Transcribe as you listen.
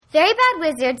Very Bad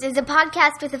Wizards is a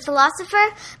podcast with a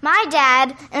philosopher, my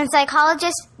dad, and a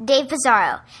psychologist, Dave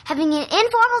Pizarro, having an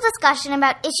informal discussion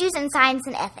about issues in science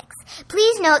and ethics.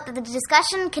 Please note that the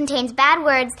discussion contains bad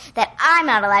words that I'm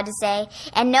not allowed to say,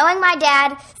 and knowing my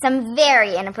dad, some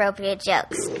very inappropriate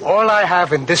jokes. All I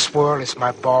have in this world is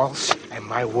my balls and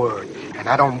my word, and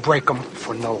I don't break them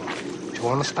for no one. Do you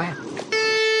understand?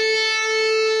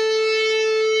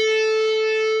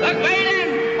 The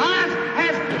great boss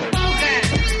has spoken.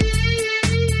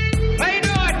 Pay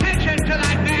no attention to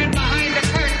that man behind the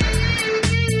curtain.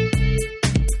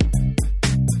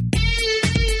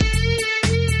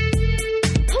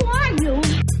 Who are you?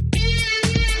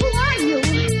 Who are you?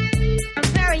 A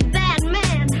very bad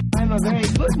man. I'm a very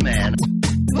good man.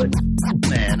 Good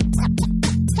man.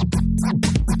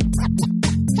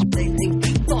 They think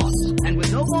deep thoughts, and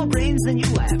with no more brains than you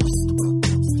have.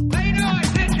 Pay no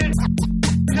attention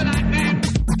to that man.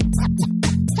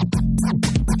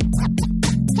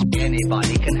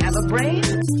 Anybody can have a brain.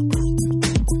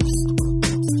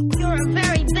 You're a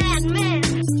very bad man.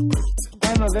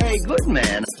 I'm a very good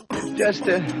man. Just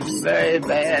a very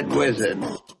bad wizard.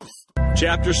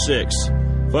 Chapter 6.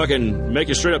 Fucking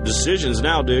making straight up decisions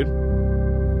now, dude.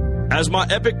 As my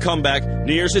epic comeback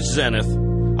nears its zenith,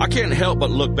 I can't help but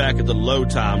look back at the low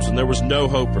times when there was no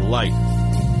hope or light.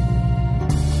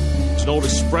 It's an old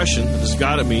expression that has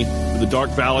guided me through the dark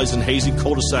valleys and hazy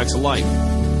cul-de-sacs of life.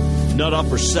 Nut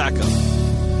up or sack up.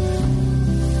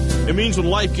 It means when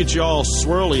life gets you all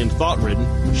swirly and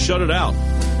thought-ridden, shut it out.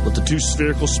 Let the two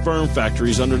spherical sperm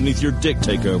factories underneath your dick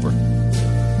take over.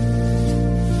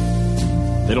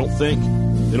 They don't think.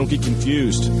 They don't get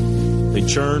confused. They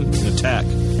churn and attack.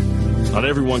 Not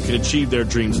everyone can achieve their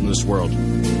dreams in this world.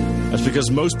 That's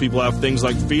because most people have things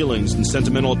like feelings and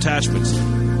sentimental attachments,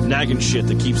 nagging shit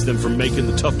that keeps them from making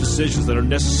the tough decisions that are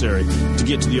necessary to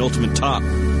get to the ultimate top.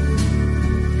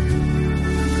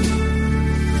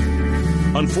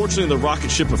 Unfortunately, the rocket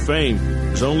ship of fame,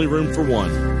 there's only room for one.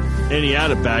 Any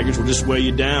added baggage will just weigh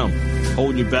you down,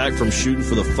 holding you back from shooting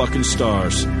for the fucking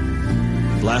stars.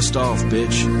 Blast off,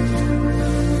 bitch.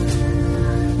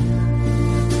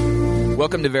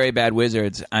 Welcome to Very Bad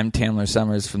Wizards. I'm Tamler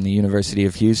Summers from the University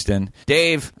of Houston.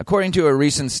 Dave, according to a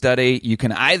recent study, you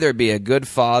can either be a good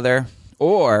father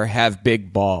or have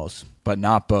big balls, but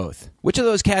not both. Which of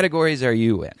those categories are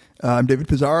you in? I'm David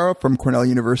Pizarro from Cornell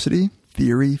University.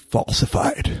 Theory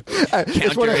falsified.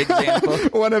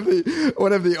 Counterexample. One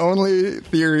of the only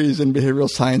theories in behavioral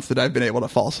science that I've been able to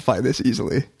falsify this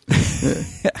easily.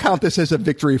 Count this as a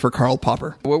victory for Karl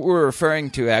Popper. What we're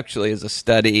referring to actually is a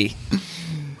study.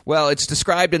 Well, it's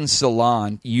described in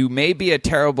Salon. You may be a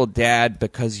terrible dad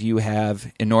because you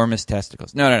have enormous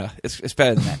testicles. No. It's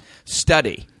better than that.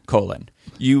 Study, :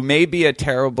 You may be a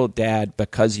terrible dad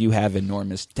because you have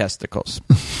enormous testicles.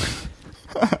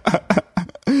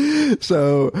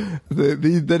 So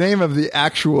the name of the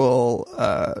actual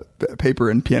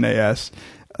paper in PNAS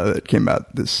that came out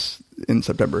in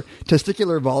September,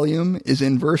 testicular volume is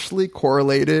inversely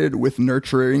correlated with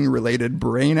nurturing-related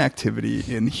brain activity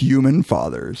in human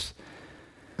fathers.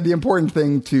 The important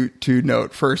thing to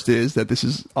note first is that this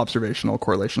is observational,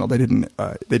 correlational.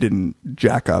 They didn't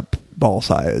jack up ball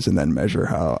size and then measure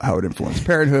how it influenced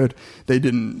parenthood. They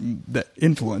didn't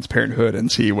influence parenthood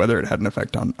and see whether it had an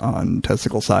effect on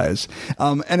testicle size.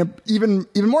 And even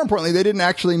more importantly, they didn't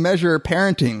actually measure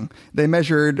parenting. They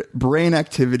measured brain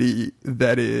activity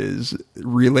that is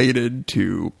related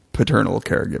to paternal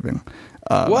caregiving.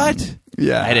 What?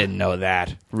 Yeah. I didn't know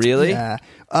that. Really? Yeah.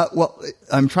 Well,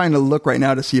 I'm trying to look right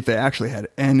now to see if they actually had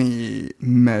any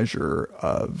measure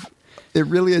of... It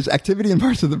really is activity in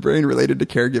parts of the brain related to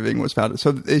caregiving was found.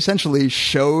 So they essentially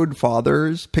showed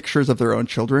fathers pictures of their own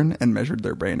children and measured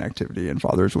their brain activity. And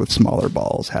fathers with smaller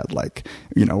balls had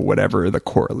whatever the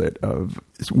correlate of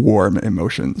warm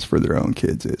emotions for their own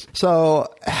kids is.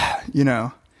 So,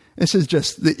 this is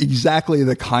just exactly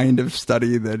the kind of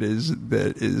study that is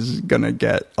going to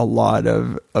get a lot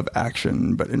of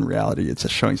action, but in reality, it's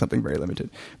showing something very limited.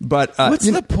 But what's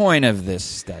the point of this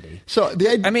study? So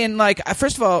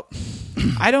first of all,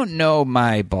 I don't know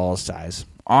my ball size,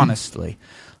 honestly.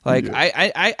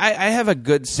 I have a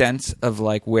good sense of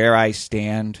where I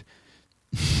stand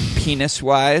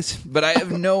penis-wise, but I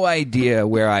have no idea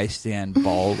where I stand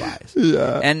ball-wise.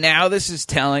 Yeah. And now this is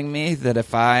telling me that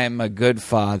if I'm a good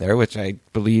father, which I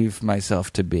believe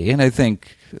myself to be, and I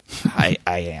think I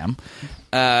am,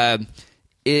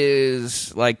 is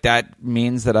that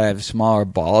means that I have smaller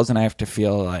balls and I have to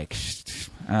feel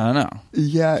I don't know.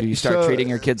 Yeah. Do you start treating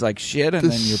your kids like shit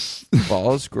and then your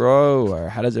balls grow, or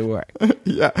how does it work?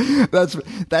 Yeah,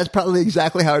 that's probably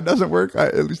exactly how it doesn't work.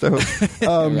 At least I hope.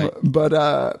 Right.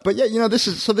 But yeah, this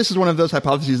is one of those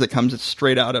hypotheses that comes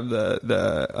straight out of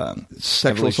the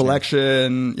sexual Evolution.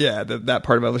 selection. Yeah, that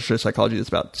part of evolutionary psychology is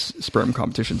about sperm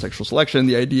competition, sexual selection.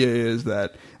 The idea is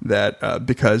that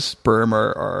because sperm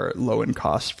are low in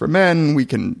cost for men, we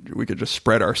could just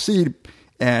spread our seed.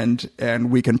 And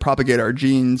we can propagate our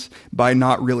genes by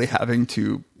not really having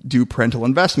to do parental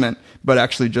investment, but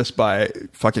actually just by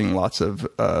fucking lots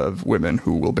of women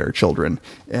who will bear children.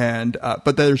 And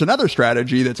but there's another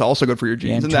strategy that's also good for your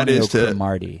genes, and that is to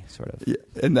Marty sort of. Yeah,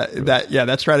 and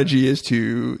that strategy is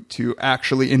to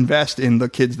actually invest in the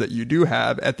kids that you do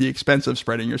have at the expense of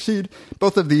spreading your seed.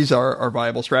 Both of these are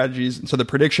viable strategies. And so the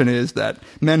prediction is that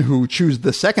men who choose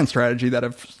the second strategy, that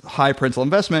of high parental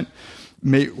investment,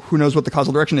 who knows what the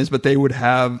causal direction is, but they would be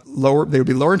lower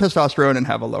in testosterone and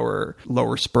have a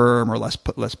lower sperm or less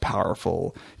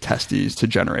powerful testes to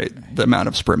generate the amount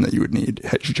of sperm that you would need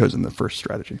had you chosen the first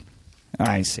strategy.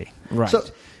 I see. Right. So,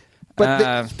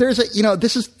 but there's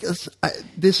this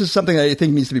is something that I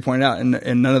think needs to be pointed out,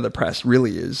 and none of the press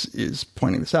really is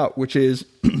pointing this out, which is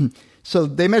so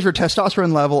they measure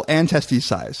testosterone level and testes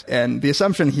size. And the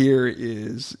assumption here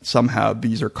is somehow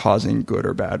these are causing good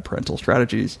or bad parental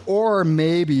strategies. Or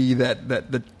maybe that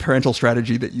the parental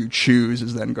strategy that you choose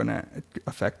is then going to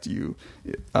affect you.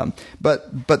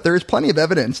 But there's plenty of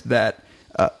evidence that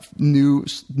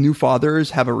new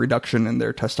fathers have a reduction in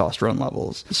their testosterone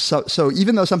levels. So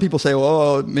even though some people say,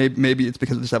 well, maybe it's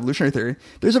because of this evolutionary theory,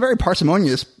 there's a very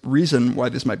parsimonious reason why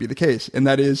this might be the case. And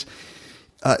that is,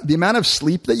 the amount of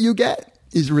sleep that you get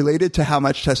is related to how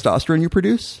much testosterone you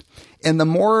produce. And the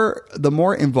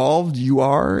more involved you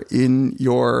are in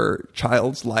your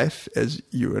child's life, as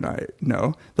you and I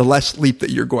know, the less sleep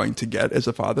that you're going to get as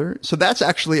a father. So that's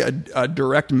actually a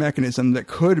direct mechanism that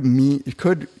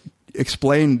could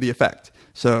explain the effect.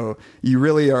 So you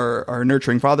really are a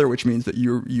nurturing father, which means that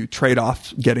you trade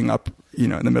off getting up,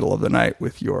 in the middle of the night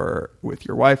with your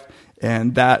wife.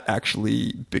 And that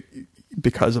actually,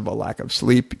 because of a lack of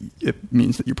sleep, it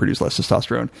means that you produce less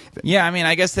testosterone. Yeah, I mean,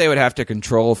 I guess they would have to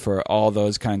control for all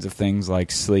those kinds of things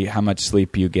like sleep, how much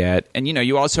sleep you get. And,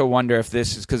 you also wonder if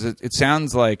this is because it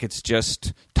sounds like it's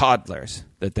just toddlers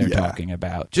that they're talking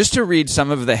about. Just to read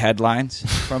some of the headlines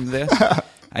from this,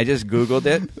 I just Googled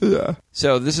it. Yeah.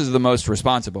 So this is the most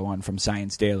responsible one from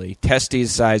Science Daily.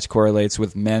 Testes size correlates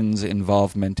with men's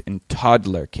involvement in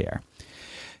toddler care.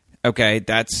 Okay,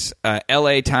 that's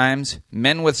LA Times.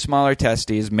 Men with smaller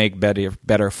testes make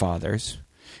better fathers.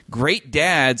 Great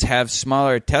dads have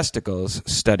smaller testicles,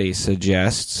 study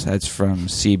suggests. That's from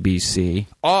CBC.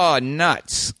 Aw,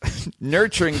 nuts.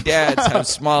 Nurturing dads have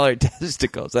smaller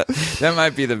testicles. That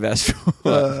might be the best one.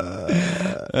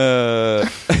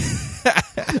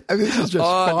 I mean, this is just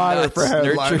fodder for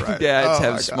headline. Nurturing dads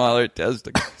have smaller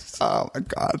testicles. Oh, my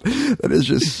God. That is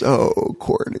just so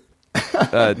corny.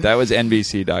 That was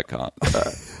NBC.com.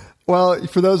 Well,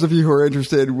 for those of you who are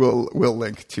interested, we'll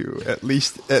link to at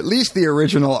least the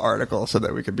original article so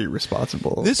that we can be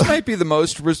responsible. This might be the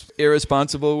most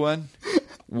irresponsible one.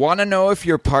 Want to know if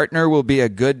your partner will be a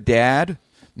good dad?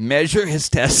 Measure his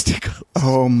testicles.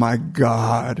 Oh my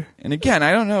God. And again,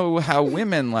 I don't know how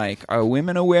women are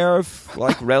women aware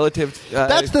of relative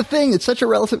That's the thing. It's such a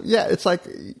relative. Yeah, it's like,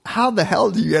 how the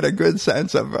hell do you get a good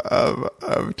sense of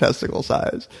testicle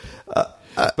size?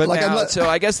 So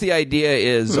I guess the idea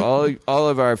is all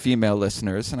of our female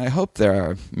listeners, and I hope there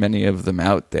are many of them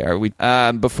out there.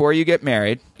 Before you get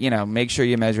married, make sure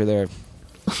you measure their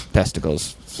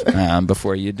testicles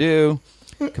before you do.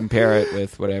 Compare it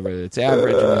with whatever it's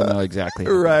average, and you'll know exactly.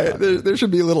 Right. There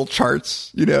should be little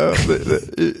charts, you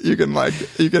can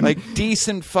like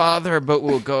decent father, but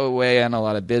will go away on a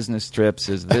lot of business trips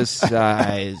is this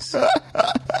size.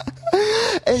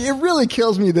 It really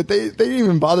kills me that they didn't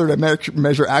even bother to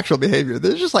measure actual behavior.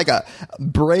 There's just like a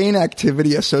brain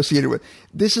activity associated with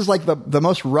this. Is like the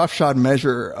most roughshod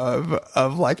measure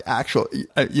of like actual,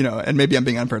 and maybe I'm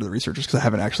being unfair to the researchers because I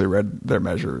haven't actually read their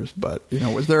measures. But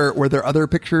were there other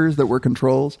pictures that were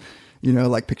controls?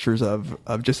 Like pictures of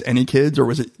just any kids, or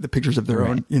was it the pictures of their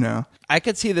own? I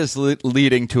could see this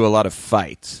leading to a lot of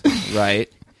fights, right?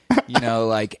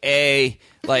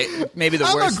 Maybe the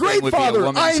worst thing would be a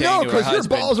woman saying to her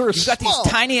husband, your balls are "You've got these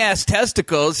tiny ass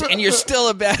testicles, and you're still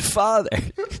a bad father."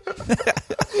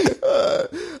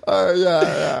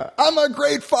 Yeah. I'm a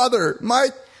great father. My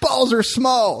balls are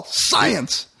small.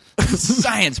 Science.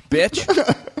 Science, bitch.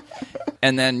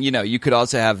 And then, you could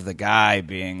also have the guy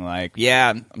being like,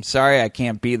 yeah, I'm sorry I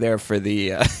can't be there for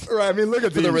the Right, I mean, look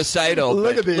at for the recital.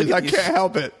 Look but at these. I can't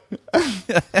help it.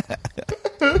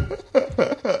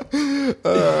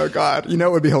 Oh, God. You know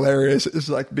what would be hilarious is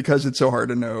like, because it's so hard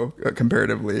to know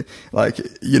comparatively, like,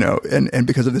 and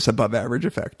because of this above average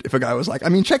effect, if a guy was like, I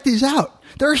mean, check these out.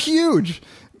 They're huge.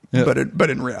 Yeah. But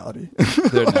in reality,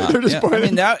 they're not. They're just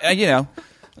pointing. I mean,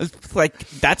 it's like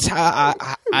that's how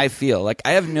I feel. Like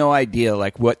I have no idea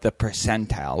like what the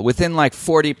percentile within like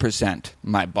 40%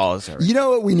 my balls are. You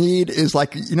know what we need is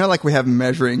like like we have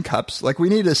measuring cups. Like we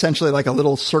need essentially like a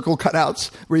little circle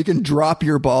cutouts where you can drop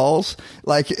your balls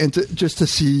like just to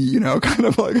see kind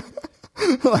of like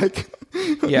like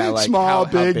small,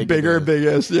 big, bigger,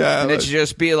 biggest. Yeah, and it should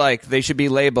just be like they should be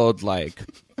labeled like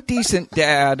decent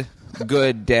dad,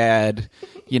 good dad.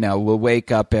 We'll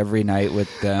wake up every night with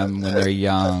them when they're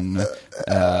young. Those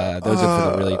are for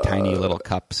the really tiny little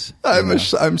cups.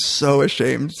 I'm so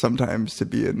ashamed sometimes to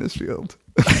be in this field.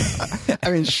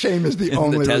 I mean, shame is the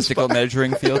only the testicle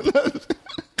measuring field.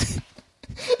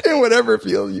 In whatever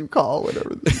field you call,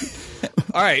 whatever.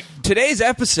 All right, today's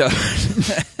episode.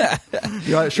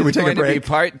 Should we take a break? Going to be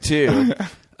part 2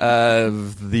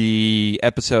 of the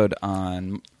episode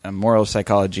on moral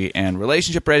psychology and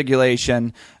relationship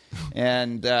regulation.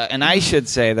 And I should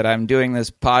say that I'm doing this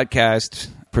podcast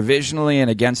provisionally and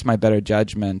against my better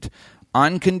judgment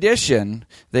on condition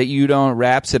that you don't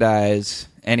rhapsodize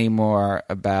anymore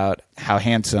about how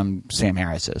handsome Sam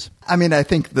Harris is. I mean, I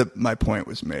think that my point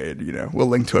was made. We'll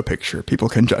link to a picture. People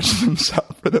can judge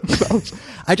themselves for themselves.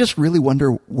 I just really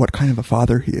wonder what kind of a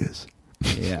father he is.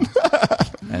 Yeah.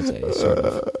 That's a sort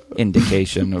of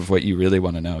indication of what you really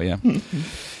want to know, yeah.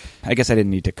 I guess I didn't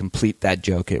need to complete that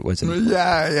joke. It wasn't.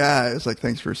 Yeah. It's like,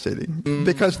 thanks for stating.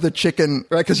 Because the chicken,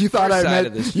 right? Because you thought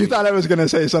I was going to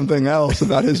say something else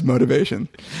about his motivation.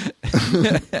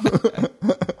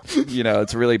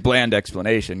 It's a really bland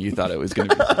explanation. You thought it was going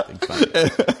to be something fun.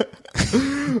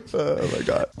 Oh my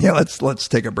God. Yeah, let's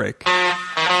take a break.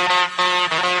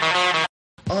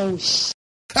 Oh, as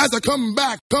I come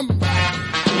back. Oh,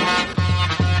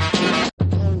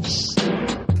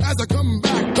 as I come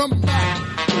back.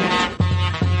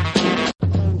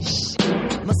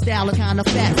 My style is kind of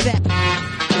fat.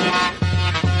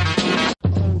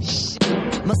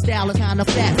 My style is kind of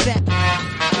fat.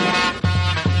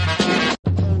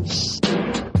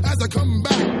 As I come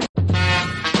back.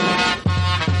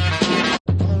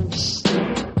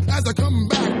 As I come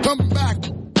back.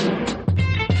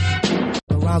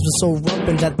 The rhymes were so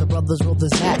rumpin' that the brothers wrote the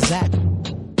Zach.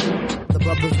 The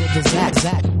brothers wrote the Zach.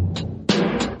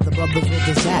 The brothers wrote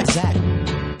the Zach.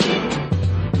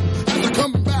 As I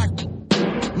come back.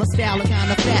 My style is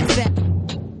kind of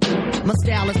fat. My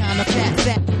style is kind of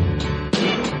fat.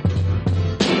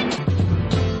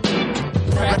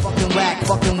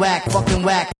 Fucking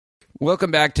whack.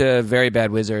 Welcome back to Very Bad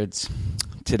Wizards.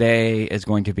 Today is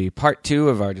going to be part 2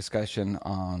 of our discussion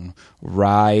on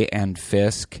Rye and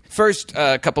Fisk. First,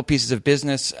 a couple pieces of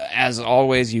business. As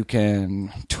always, you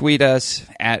can tweet us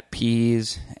at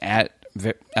Peas, at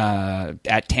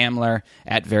Tamler,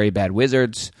 at Very Bad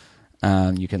Wizards.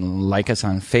 You can like us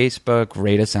on Facebook,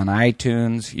 rate us on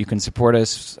iTunes. You can support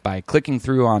us by clicking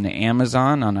through on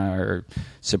Amazon on our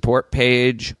support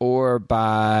page, or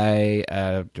by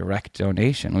a direct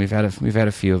donation. We've had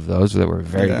a few of those that we're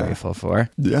very grateful for.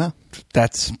 Yeah,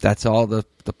 that's all the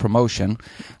promotion.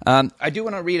 I do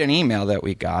want to read an email that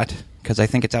we got, because I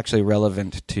think it's actually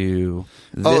relevant to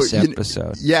this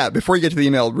episode. Before you get to the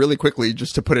email, really quickly,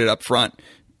 just to put it up front,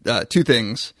 2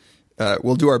 things.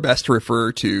 We'll do our best to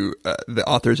refer to the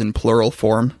authors in plural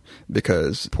form,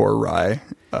 because poor Rye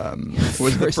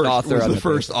was the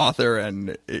first author,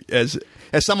 and as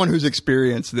someone who's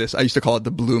experienced this, I used to call it the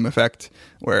Bloom effect,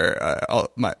 where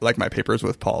my papers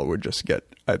with Paul would just get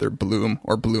either Bloom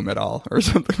or Bloom et al. Or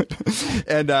something like that.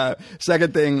 And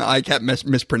second thing, I kept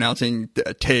mispronouncing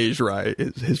Tej Rye.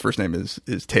 His first name is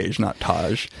Tej, not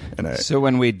Taj. So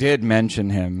when we did mention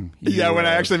him, when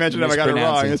I actually mentioned him, I got it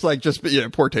wrong. It's like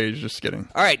poor Tej, just kidding.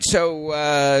 All right,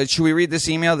 so should we read this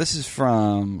email? This is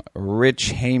from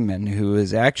Rich Heyman, who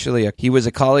is actually he was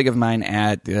a colleague of mine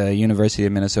at the University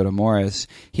of Minnesota Morris.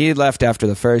 He had left after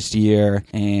the first year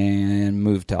and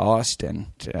moved to Austin.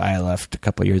 I left a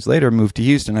couple of years later, moved to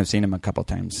Houston. I've seen him a couple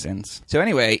times since. So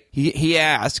anyway, he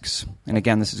asks, and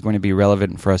again, this is going to be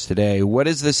relevant for us today, what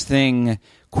is this thing,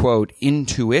 quote,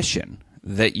 intuition,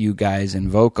 that you guys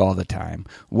invoke all the time?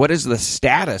 What is the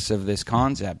status of this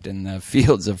concept in the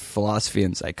fields of philosophy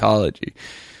and psychology?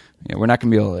 Yeah, we're not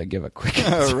going to be able to give a quick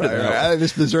answer. Right.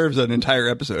 This deserves an entire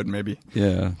episode, maybe.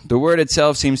 Yeah. The word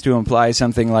itself seems to imply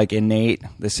something like innate.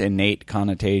 This innate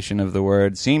connotation of the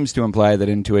word seems to imply that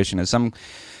intuition is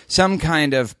some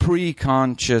kind of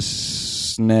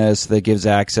pre-consciousness that gives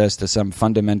access to some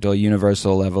fundamental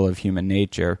universal level of human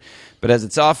nature. But as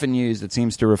it's often used, it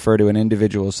seems to refer to an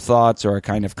individual's thoughts or a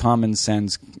kind of common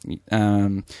sense,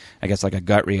 I guess like a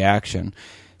gut reaction.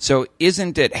 So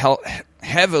isn't it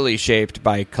heavily shaped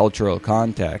by cultural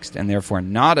context and therefore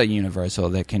not a universal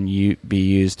that can be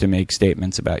used to make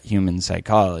statements about human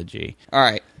psychology? All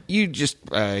right. You just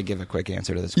give a quick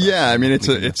answer to this question. Yeah, I mean,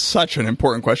 it's such an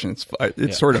important question.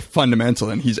 It's sort of fundamental,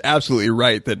 and he's absolutely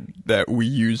right that we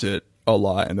use it a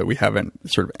lot and that we haven't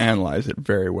sort of analyzed it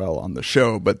very well on the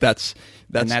show. But that's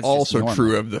also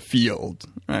true of the field,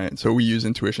 right? So we use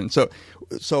intuition. So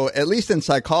at least in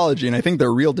psychology, and I think there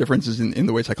are real differences in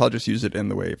the way psychologists use it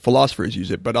and the way philosophers use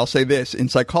it. But I'll say this: in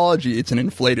psychology, it's an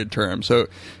inflated term. So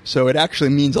it actually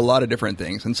means a lot of different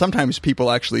things, and sometimes people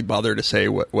actually bother to say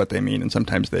what they mean, and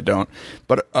sometimes they don't.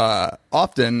 But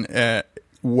often,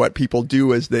 what people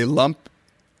do is they lump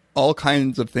all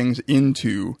kinds of things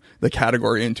into the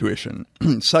category intuition,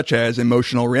 such as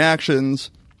emotional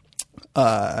reactions.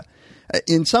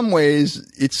 In some ways,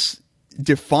 it's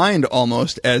defined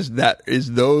almost as that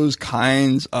is those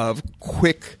kinds of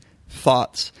quick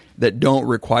thoughts that don't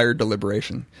require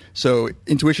deliberation. So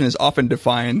intuition is often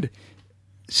defined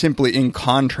simply in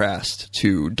contrast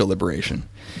to deliberation.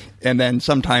 And then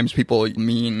sometimes people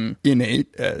mean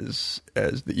innate, as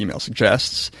the email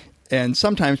suggests. And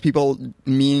sometimes people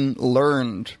mean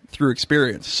learned through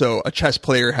experience. So a chess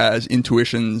player has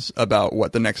intuitions about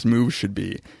what the next move should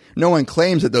be. No one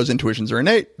claims that those intuitions are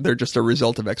innate. They're just a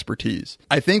result of expertise.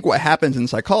 I think what happens in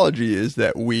psychology is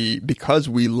that because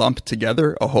we lump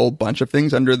together a whole bunch of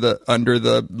things under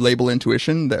the label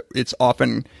intuition, that it's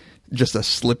often just a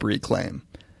slippery claim.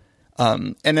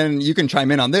 And then you can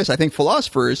chime in on this. I think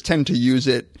philosophers tend to use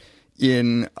it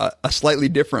in a slightly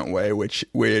different way,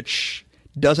 which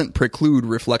doesn't preclude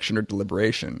reflection or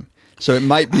deliberation. So it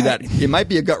might be it might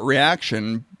be a gut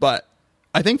reaction, but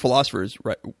I think philosophers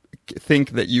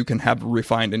think that you can have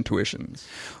refined intuitions.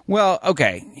 Well,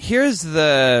 okay. Here's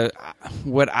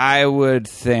what I would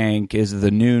think is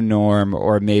the new norm,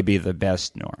 or maybe the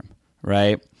best norm,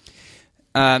 right?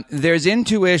 There's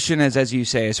intuition as you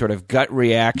say, a sort of gut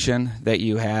reaction that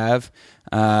you have,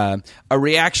 a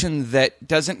reaction that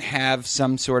doesn't have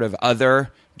some sort of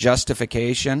other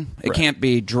justification. It can't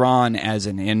be drawn as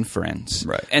an inference.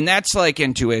 Right. And that's like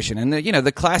intuition. And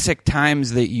the classic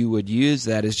times that you would use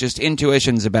that is just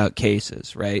intuitions about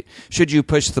cases, right? Should you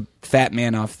push the fat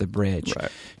man off the bridge?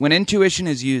 Right. When intuition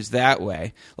is used that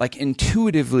way, like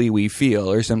intuitively we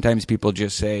feel, or sometimes people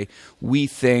just say we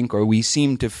think, or we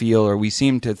seem to feel, or we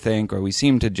seem to think, or we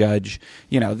seem to judge,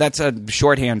 that's a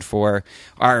shorthand for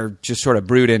our just sort of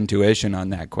brute intuition on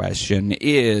that question.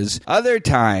 Is other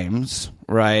times,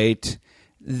 right,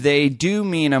 they do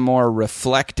mean a more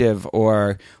reflective,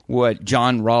 or what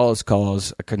John Rawls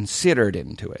calls a considered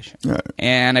intuition. Right.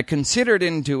 And a considered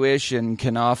intuition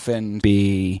can often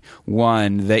be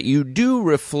one that you do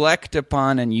reflect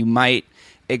upon and you might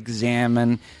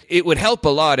examine. It would help a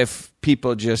lot if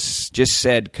people just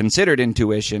said considered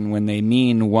intuition when they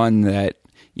mean one that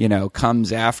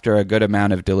comes after a good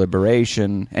amount of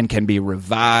deliberation and can be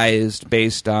revised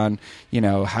based on,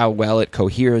 how well it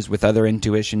coheres with other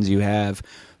intuitions you have,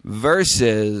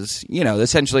 versus,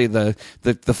 essentially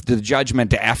the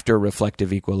judgment after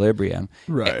reflective equilibrium,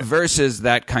 right, versus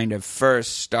that kind of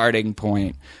first starting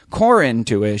point core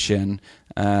intuition.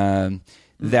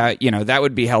 That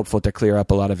would be helpful to clear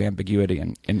up a lot of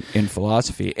ambiguity in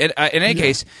philosophy. In any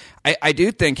case, I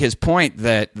do think his point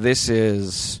that this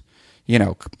is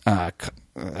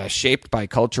shaped by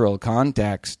cultural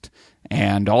context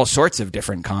and all sorts of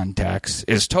different contexts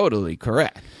is totally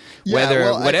correct.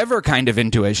 Yeah, Whatever kind of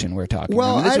intuition we're talking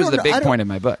about. This was the big point in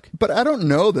my book. But I don't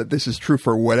know that this is true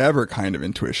for whatever kind of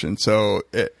intuition. So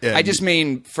I just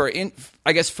mean for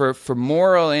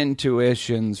moral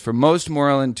intuitions, for most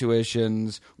moral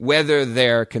intuitions, whether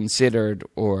they're considered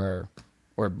or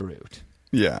brute.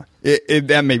 Yeah,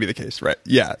 that may be the case, right?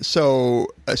 Yeah. So,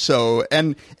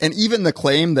 and even the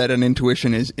claim that an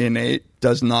intuition is innate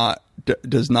does not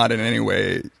in any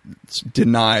way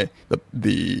deny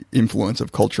the influence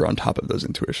of culture on top of those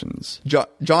intuitions.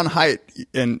 John Haidt,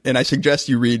 and I suggest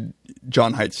you read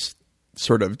John Haidt's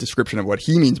sort of description of what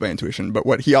he means by intuition. But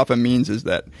what he often means is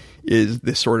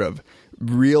this sort of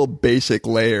real basic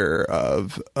layer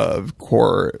of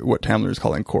core, what Tamler is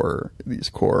calling core, these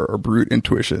core or brute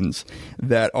intuitions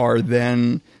that are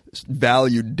then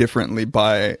valued differently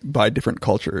by different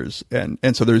cultures, and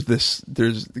so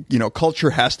there's culture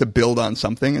has to build on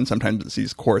something, and sometimes it's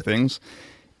these core things,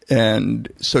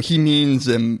 and so he means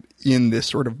them in this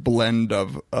sort of blend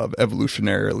of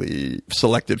evolutionarily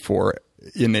selected for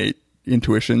innate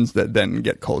intuitions that then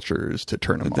get cultures to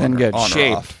turn them then on, get on or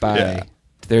shaped off. by. Yeah.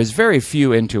 There's very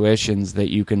few intuitions that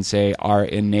you can say are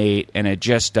innate, and it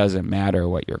just doesn't matter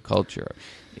what your culture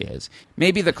is.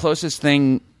 Maybe the closest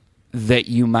thing that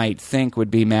you might think would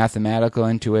be mathematical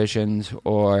intuitions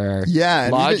or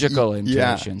logical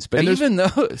intuitions. But even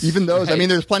those, right? I mean,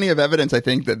 there's plenty of evidence, I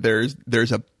think, that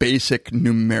there's a basic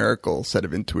numerical set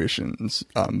of intuitions,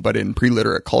 but in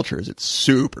pre-literate cultures, it's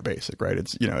super basic, right?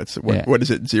 It's what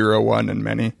is it, 0, 1, and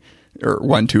many? Or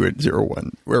 1, 2, and 0,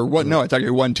 1. Or what? No, it's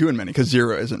actually 1, 2, and many, because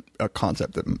 0 isn't a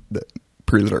concept that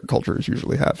pre-literate cultures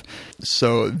usually have.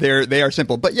 So they are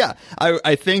simple. But yeah,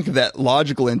 I think that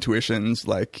logical intuitions,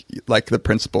 like the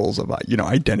principles of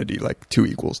identity, like 2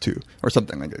 equals 2 or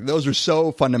something like that, those are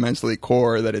so fundamentally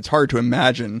core that it's hard to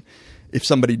imagine if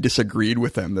somebody disagreed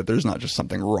with them that there's not just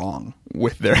something wrong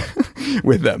with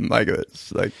them. Like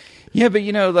it's like. Yeah, but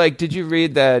did you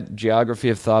read that Geography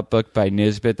of Thought book by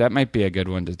Nisbet? That might be a good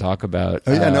one to talk about.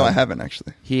 Oh, yeah, no, I haven't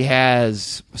actually. He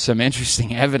has some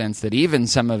interesting evidence that even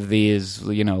some of these,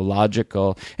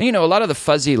 logical, and a lot of the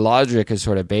fuzzy logic is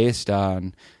sort of based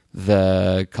on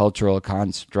the cultural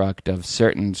construct of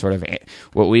certain sort of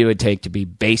what we would take to be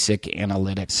basic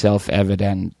analytic,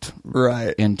 self-evident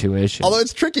intuition. Although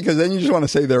it's tricky because then you just want to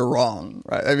say they're wrong,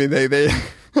 right? I mean, they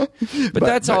But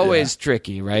that's always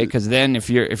tricky, right? Because then if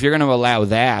you're going to allow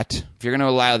that,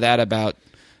 about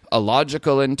a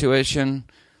logical intuition,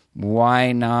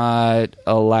 why not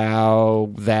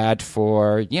allow that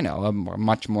for, a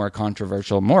much more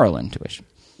controversial moral intuition?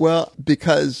 Well,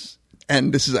 because,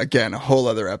 and this is, again, a whole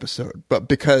other episode, but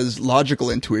because logical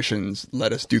intuitions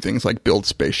let us do things like build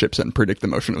spaceships and predict the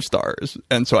motion of stars.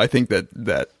 And so I think that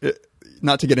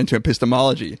not to get into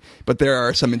epistemology, but there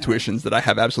are some intuitions that I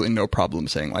have absolutely no problem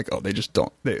saying, like, oh, they just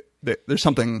don't. There's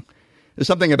something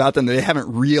about them that they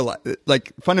haven't realized.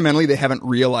 Like, fundamentally, they haven't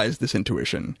realized this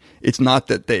intuition. It's not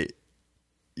that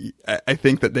I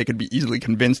think that they could be easily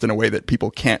convinced in a way that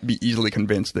people can't be easily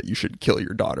convinced that you should kill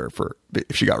your daughter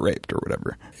if she got raped or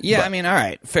whatever. Yeah, but, I mean, all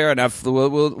right, fair enough. It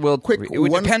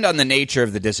would depend on the nature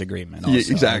of the disagreement. Also,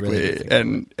 exactly,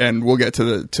 really and we'll get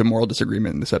to moral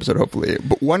disagreement in this episode, hopefully.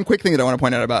 But one quick thing that I want to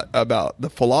point out about the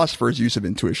philosopher's use of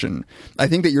intuition, I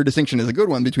think that your distinction is a good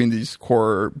one between these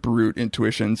core brute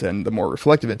intuitions and the more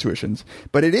reflective intuitions.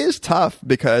 But it is tough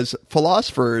because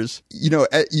philosophers,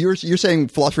 you're saying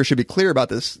philosophers should be clear about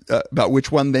this. About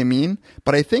which one they mean,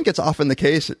 but I think it's often the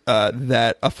case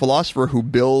that a philosopher who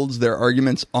builds their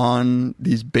arguments on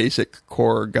these basic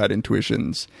core gut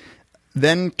intuitions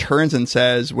then turns and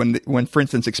says, when for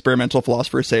instance experimental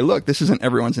philosophers say, look, this isn't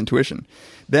everyone's intuition,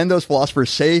 then those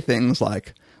philosophers say things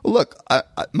like, look,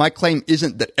 my claim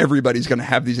isn't that everybody's going to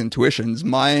have these intuitions.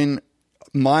 Mine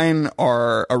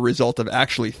are a result of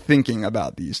actually thinking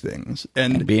about these things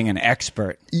and being an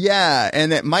expert. Yeah,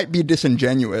 and it might be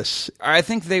disingenuous. I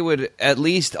think they would at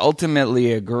least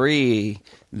ultimately agree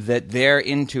that their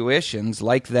intuitions,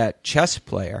 like that chess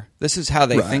player, this is how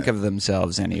they think of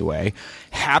themselves anyway,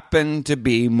 happen to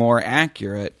be more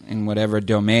accurate in whatever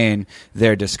domain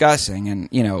they're discussing. And,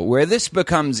 where this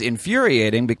becomes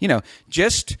infuriating,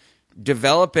 just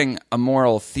developing a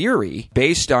moral theory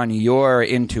based on your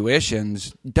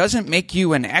intuitions doesn't make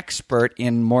you an expert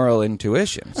in moral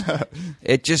intuitions.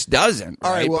 It just doesn't.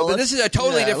 All right, well, but this is a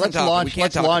totally different topic.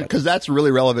 Let's launch because that's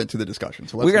really relevant to the discussion.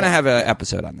 So we're going to have an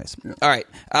episode on this. Yeah. All right.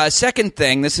 Second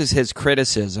thing, this is his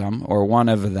criticism, or one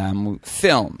of them,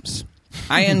 films.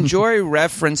 I enjoy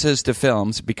references to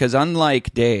films because,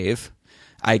 unlike Dave,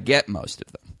 I get most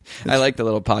of them. I like the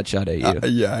little pot shot at you.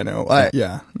 Yeah, I know.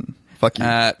 Fuck you.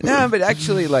 No, but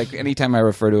actually, anytime I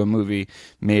refer to a movie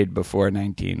made before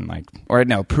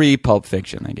pre-Pulp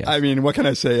Fiction, I guess. I mean, what can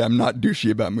I say? I'm not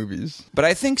douchey about movies. But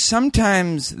I think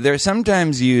they're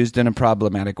sometimes used in a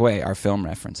problematic way, our film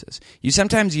references. You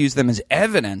sometimes use them as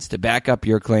evidence to back up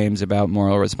your claims about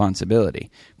moral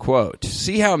responsibility. Quote,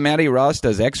 see how Matty Ross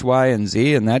does X, Y, and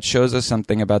Z, and that shows us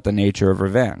something about the nature of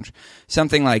revenge.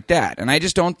 Something like that. And I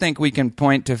just don't think we can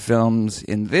point to films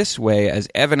in this way as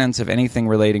evidence of anything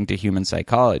relating to human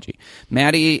psychology.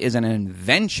 Matty is an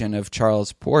invention of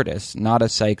Charles Portis, not a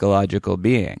psychological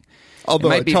being.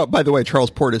 Although, by the way, Charles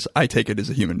Portis, I take it, is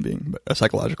a human being, but a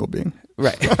psychological being.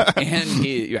 Right.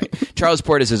 And Charles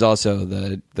Portis is also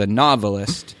the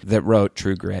novelist that wrote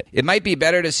True Grit. It might be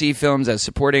better to see films as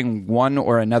supporting one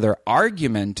or another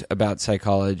argument about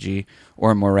psychology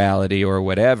or morality or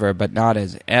whatever, but not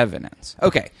as evidence.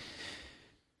 Okay.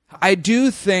 I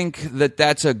do think that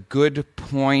that's a good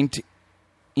point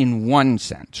in one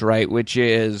sense, right? Which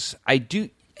is,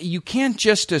 you can't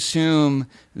just assume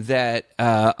that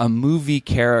a movie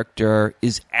character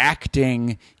is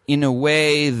acting in a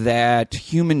way that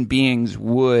human beings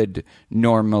would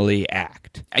normally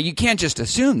act. You can't just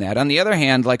assume that. On the other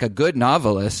hand, like a good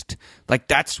novelist, like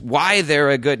that's why they're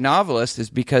a good novelist, is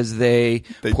because they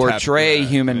portray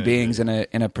human beings in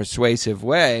a persuasive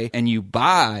way, and you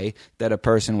buy that a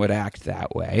person would act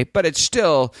that way. But it's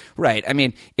still, right, I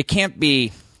mean, it can't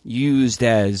be used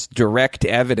as direct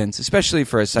evidence, especially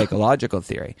for a psychological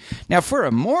theory. Now, for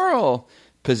a moral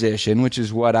position, which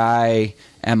is what I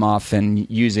am often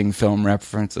using film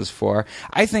references for,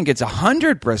 I think it's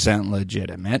 100%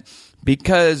 legitimate,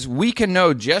 because we can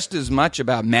know just as much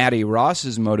about Mattie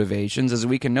Ross's motivations as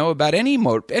we can know about any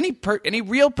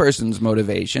real person's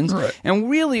motivations. Right. And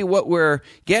really what we're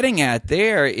getting at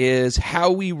there is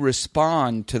how we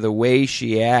respond to the way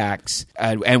she acts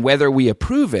and whether we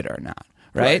approve it or not.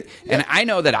 Right? Yeah. And I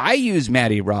know that I use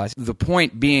Mattie Ross, the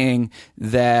point being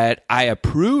that I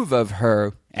approve of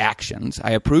her actions.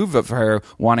 I approve of her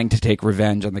wanting to take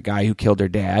revenge on the guy who killed her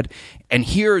dad. And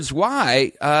here's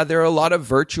why. There are a lot of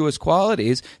virtuous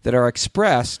qualities that are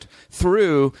expressed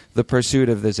through the pursuit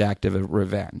of this act of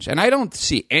revenge. And I don't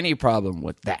see any problem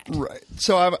with that. Right.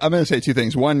 So I'm going to say two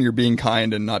things. One, you're being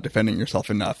kind and not defending yourself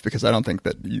enough, because I don't think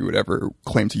that you would ever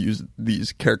claim to use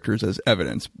these characters as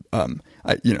evidence.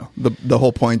 The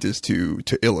whole point is to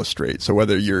illustrate. So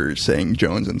whether you're saying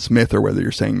Jones and Smith or whether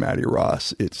you're saying Mattie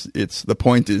Ross, it's the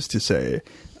point is to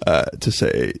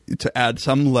add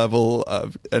some level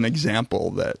of an example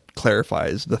that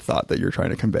clarifies the thought that you're trying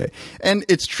to convey. And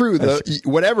it's true, though,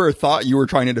 whatever thought you were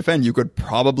trying to defend, you could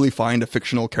probably find a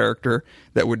fictional character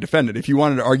that would defend it. If you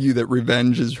wanted to argue that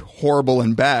revenge is horrible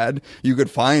and bad, you could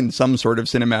find some sort of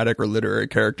cinematic or literary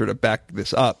character to back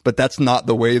this up. But that's not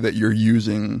the way that you're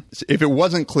using. If it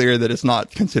wasn't clear that it's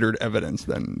not considered evidence,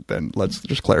 then let's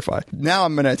just clarify. Now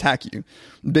I'm going to attack you,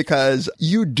 because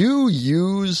you do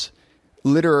use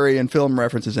literary and film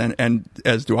references, and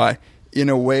as do I, in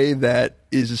a way that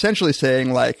is essentially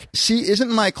saying, like, see,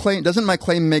 doesn't my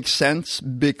claim make sense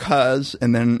because,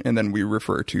 and then we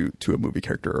refer to a movie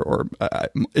character, or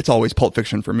it's always Pulp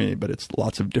Fiction for me, but it's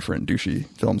lots of different douchey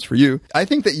films for you. I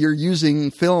think that you're using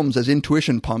films as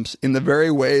intuition pumps in the very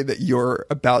way that you're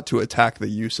about to attack the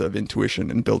use of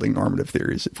intuition in building normative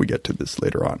theories, if we get to this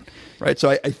later on. Right?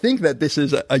 So I think that this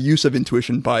is a use of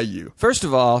intuition by you. First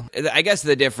of all, I guess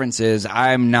the difference is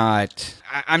I'm not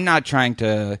trying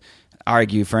to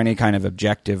argue for any kind of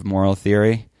objective moral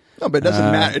theory. No, but it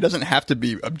doesn't matter. It doesn't have to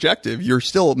be objective. You're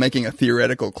still making a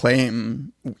theoretical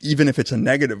claim, even if it's a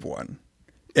negative one,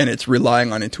 and it's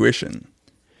relying on intuition.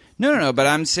 No, but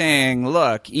I'm saying,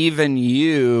 look, even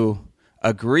you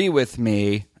agree with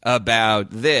me about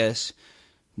this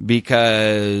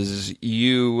because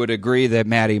you would agree that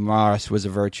Mattie Ross was a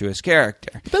virtuous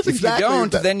character. That's if exactly you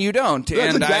don't, then you don't.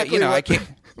 That's and exactly I can't.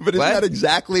 But isn't that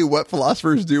exactly what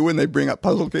philosophers do when they bring up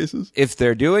puzzle cases? If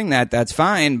they're doing that, that's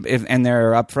fine, and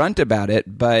they're upfront about it.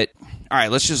 But all right,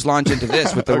 let's just launch into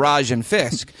this with the Raj and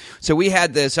Fisk. So we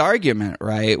had this argument,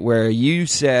 right, where you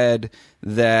said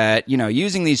that,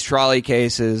 using these trolley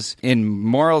cases in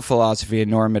moral philosophy and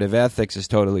normative ethics is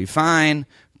totally fine,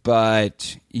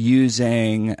 but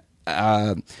using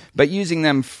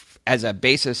them as a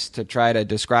basis to try to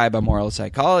describe a moral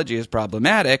psychology is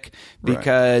problematic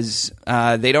because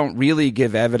they don't really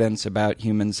give evidence about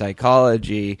human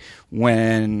psychology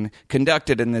when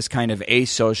conducted in this kind of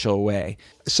asocial way.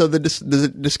 So the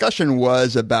discussion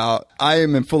was about, I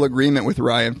am in full agreement with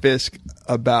Ryan Fisk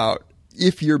about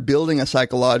if you're building a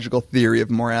psychological theory of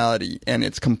morality and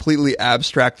it's completely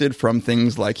abstracted from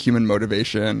things like human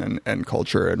motivation and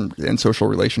culture and social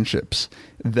relationships,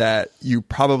 that you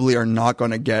probably are not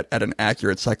going to get at an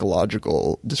accurate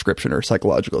psychological description or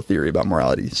psychological theory about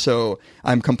morality. So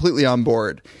I'm completely on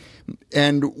board.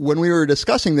 And when we were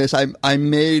discussing this, I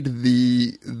made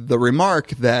the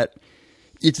remark that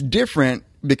it's different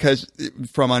because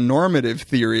from a normative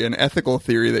theory, an ethical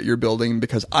theory that you're building,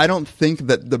 because I don't think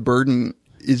that the burden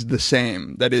is the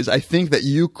same. That is, I think that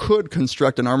you could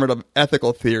construct a normative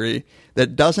ethical theory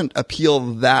that doesn't appeal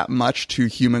that much to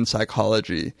human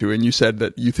psychology. And you said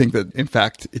that you think that, in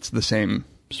fact, it's the same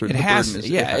sort It of the has, burden is.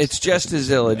 yeah, it's just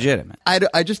as illegitimate.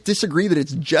 I just disagree that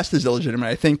it's just as illegitimate.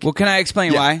 I think. Well, can I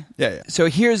explain why? Yeah. So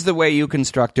here's the way you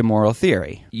construct a moral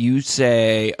theory. You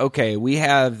say, okay, we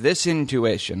have this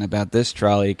intuition about this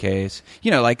trolley case.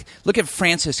 Like, look at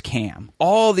Francis Cam.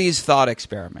 All these thought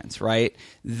experiments, right,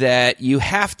 that you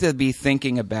have to be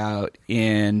thinking about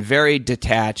in very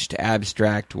detached,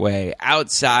 abstract way,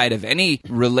 outside of any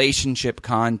relationship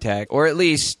context, or at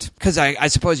least, because I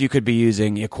suppose you could be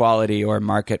using equality or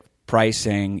market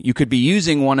pricing. You could be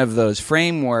using one of those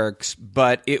frameworks,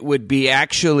 but it would be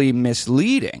actually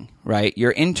misleading, right?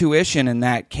 Your intuition in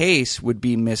that case would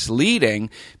be misleading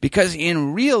because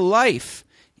in real life,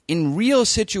 in real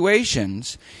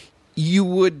situations, you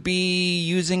would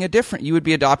be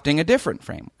adopting a different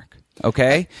framework.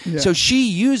 Okay? Yeah. So she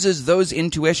uses those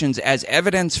intuitions as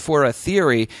evidence for a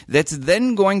theory that's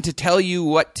then going to tell you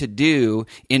what to do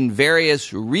in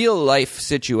various real life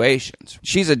situations.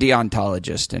 She's a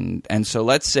deontologist, and so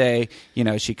let's say,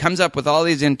 she comes up with all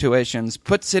these intuitions,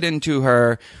 puts it into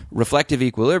her reflective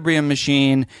equilibrium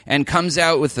machine, and comes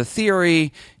out with a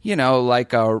theory,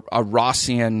 like a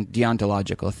Rossian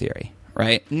deontological theory.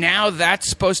 Right? Now that's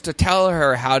supposed to tell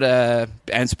her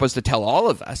and supposed to tell all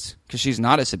of us, because she's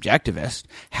not a subjectivist,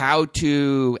 how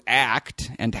to act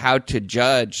and how to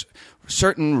judge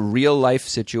certain real life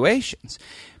situations.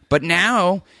 But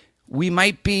now we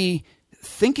might be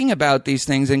thinking about these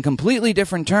things in completely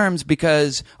different terms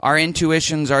because our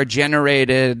intuitions are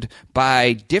generated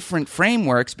by different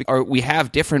frameworks, or we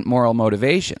have different moral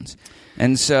motivations.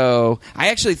 And so I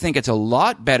actually think it's a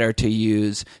lot better to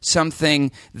use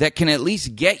something that can at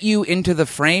least get you into the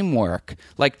framework.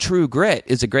 Like True Grit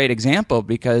is a great example,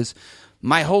 because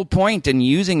my whole point in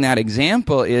using that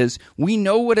example is we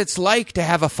know what it's like to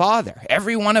have a father.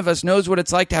 Every one of us knows what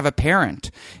it's like to have a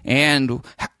parent. And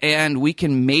we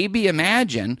can maybe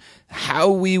imagine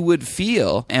how we would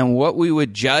feel and what we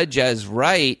would judge as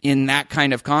right in that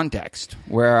kind of context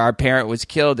where our parent was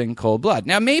killed in cold blood.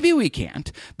 Now, maybe we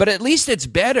can't, but at least it's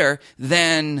better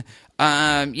than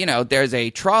there's a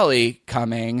trolley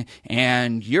coming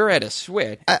and you're at a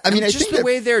switch. I mean, just the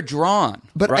way they're drawn,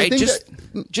 but right? I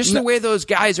think just the way those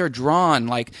guys are drawn.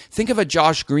 Like, think of a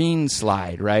Josh Green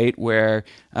slide, right? Where,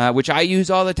 which I use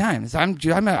all the time.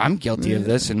 I'm guilty of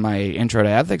this in my intro to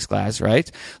ethics class,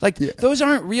 right? Like, those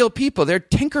aren't real people. They're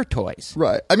tinker toys.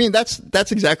 Right. I mean,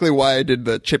 that's exactly why I did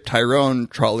the Chip Tyrone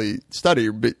trolley study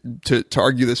to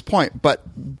argue this point. But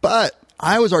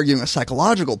I was arguing a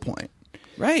psychological point.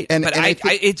 Right. But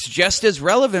it's just as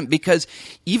relevant because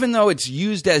even though it's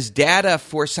used as data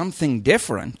for something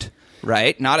different,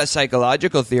 right? Not a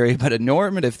psychological theory, but a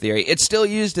normative theory, it's still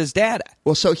used as data.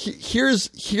 Well, so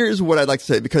here's what I'd like to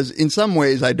say, because in some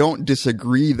ways I don't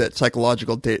disagree that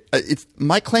psychological data,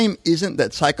 my claim isn't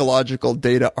that psychological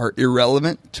data are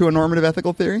irrelevant to a normative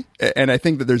ethical theory. And I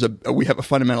think that we have a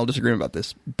fundamental disagreement about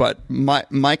this. But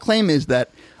my claim is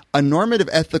that a normative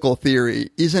ethical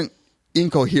theory isn't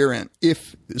incoherent.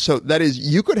 That is,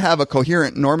 you could have a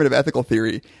coherent normative ethical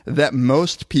theory that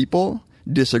most people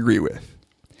disagree with.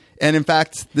 And in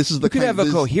fact, this is the you could have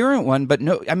a coherent one, but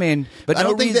no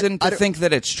reason to think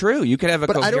that it's true. You could have a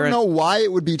coherent. But I don't know why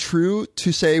it would be true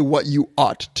to say what you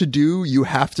ought to do. You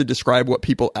have to describe what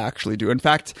people actually do. In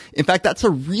fact, that's a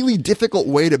really difficult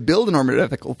way to build a normative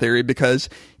ethical theory because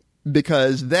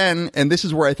then, and this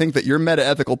is where I think that your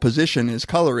meta-ethical position is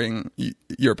coloring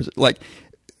your position, like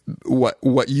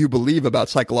what you believe about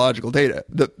psychological data.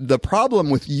 The problem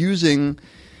with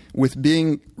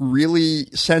being really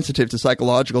sensitive to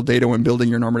psychological data when building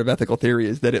your normative ethical theory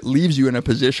is that it leaves you in a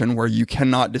position where you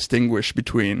cannot distinguish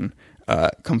between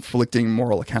conflicting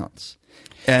moral accounts.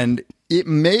 And it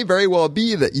may very well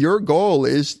be that your goal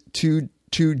is to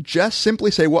just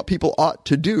simply say what people ought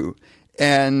to do.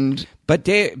 But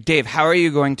Dave, how are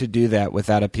you going to do that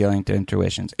without appealing to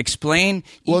intuitions? Explain.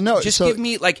 Well, no. Give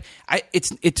me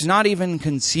it's not even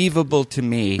conceivable to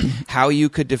me how you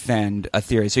could defend a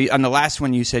theory. So on the last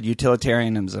one, you said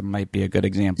utilitarianism might be a good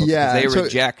example. Yeah, because they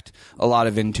reject a lot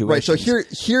of intuitions. Right. So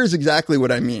here's exactly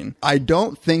what I mean. I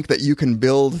don't think that you can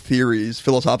build theories,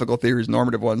 philosophical theories,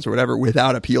 normative ones, or whatever,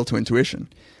 without appeal to intuition.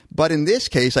 But in this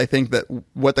case, I think that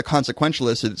what the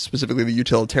consequentialist, specifically the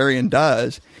utilitarian,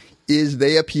 does is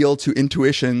they appeal to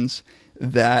intuitions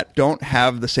that don't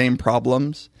have the same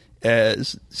problems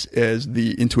as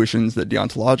the intuitions that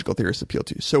deontological theorists appeal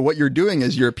to. So what you're doing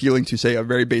is you're appealing to, say, a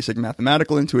very basic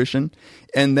mathematical intuition,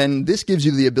 and then this gives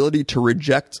you the ability to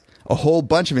reject a whole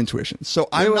bunch of intuitions. So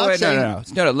I'm not saying...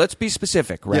 No. Let's be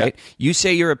specific, right? Yeah. You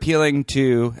say you're appealing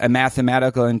to a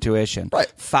mathematical intuition.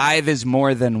 Right. 5 is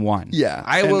more than 1. Yeah.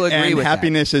 I will agree with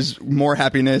happiness that. More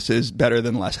happiness is better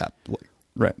than less happy.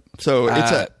 Right. So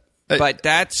it's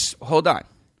But hold on,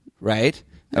 right?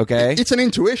 Okay. It's an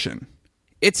intuition.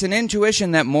 It's an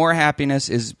intuition that more happiness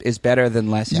is better than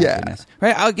less happiness.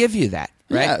 Right? I'll give you that.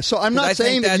 Right? Yeah, so I'm not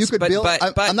saying that you could build.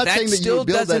 I'm not saying that you would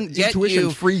build an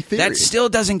intuition-free theory. That still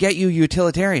doesn't get you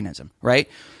utilitarianism, right?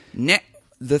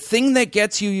 The thing that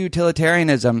gets you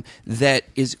utilitarianism that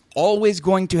is always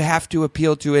going to have to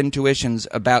appeal to intuitions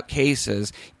about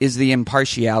cases is the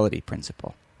impartiality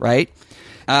principle, right?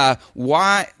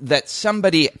 Why that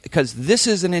somebody, because this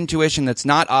is an intuition that's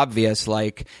not obvious,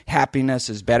 like happiness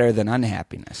is better than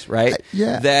unhappiness, right?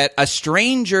 That a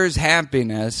stranger's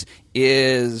happiness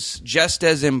is just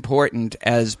as important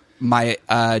as my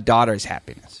daughter's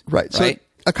happiness, right? So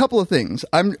a couple of things.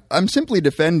 I'm simply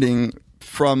defending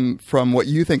from what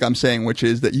you think I'm saying, which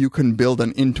is that you can build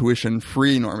an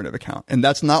intuition-free normative account, and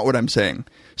that's not what I'm saying.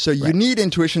 So you need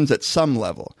intuitions at some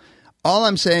level. All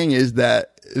I'm saying is that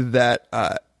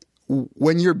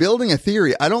when you're building a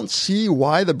theory, I don't see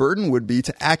why the burden would be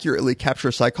to accurately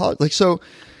capture psychology. Like so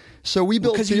we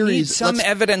build theories. Because you need some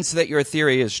evidence that your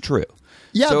theory is true.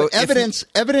 Yeah, so but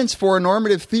evidence for a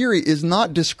normative theory is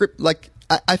not descriptive. Like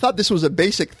I thought this was a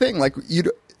basic thing. Like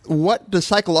what does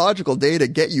psychological data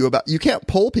get you about? You can't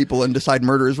poll people and decide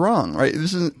murder is wrong, right?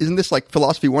 Isn't this like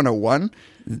philosophy 101?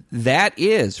 That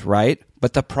is right.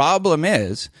 But the problem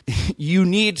is, you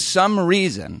need some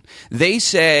reason. They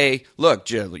say, look,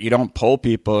 Jill, you don't poll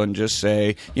people and just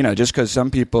say, just because some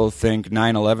people think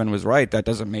 9/11 was right, that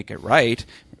doesn't make it right,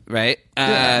 right?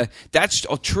 Yeah. That's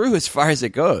true as far as it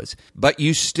goes. But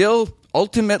you still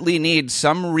ultimately need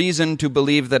some reason to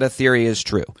believe that a theory is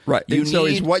true. Right. So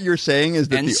is what you're saying is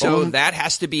that that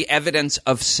has to be evidence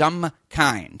of some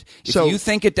kind. If you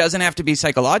think it doesn't have to be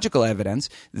psychological evidence,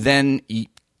 then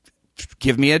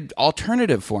give me an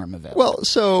alternative form of it. Well,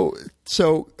 so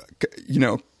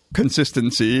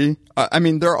consistency. I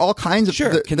mean, there are all kinds of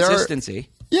consistency.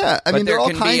 There are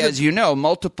all kinds as you know,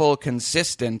 multiple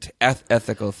consistent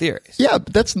ethical theories. Yeah,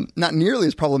 but that's not nearly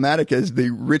as problematic as the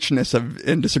richness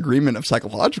and disagreement of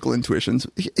psychological intuitions.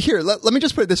 Here, let me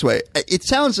just put it this way: it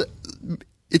sounds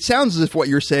as if what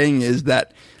you're saying is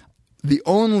that the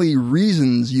only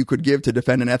reasons you could give to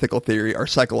defend an ethical theory are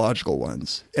psychological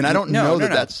ones. And I don't know that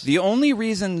that's... The only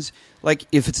reasons, like,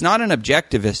 if it's not an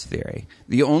objectivist theory,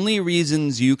 the only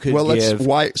reasons you could give...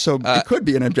 it could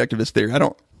be an objectivist theory.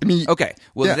 Okay.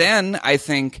 Well, then I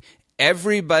think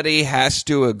everybody has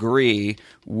to agree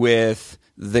with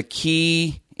the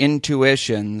key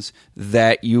intuitions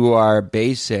that you are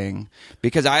basing.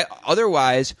 Because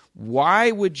otherwise,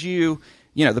 why would you...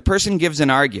 the person gives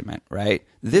an argument, right?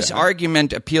 This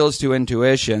argument appeals to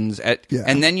intuitions,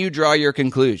 and then you draw your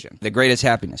conclusion, the greatest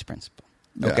happiness principle,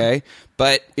 okay?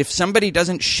 But if somebody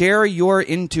doesn't share your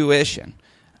intuition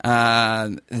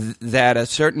that a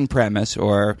certain premise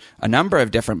or a number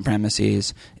of different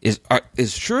premises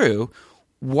is true,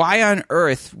 why on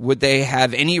earth would they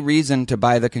have any reason to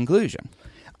buy the conclusion?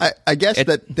 I guess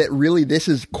that really this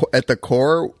is at the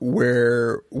core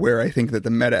where I think that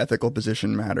the meta-ethical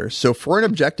position matters. So for an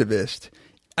objectivist,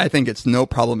 I think it's no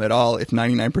problem at all if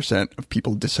 99% of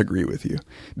people disagree with you,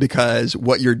 because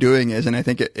what you're doing is, and I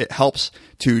think it helps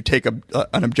to take an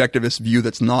objectivist view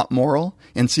that's not moral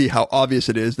and see how obvious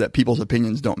it is that people's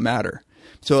opinions don't matter.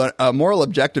 So a moral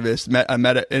objectivist,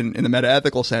 in the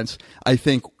meta-ethical sense, I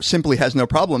think simply has no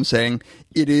problem saying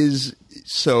it is.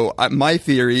 So my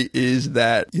theory is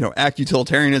that act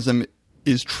utilitarianism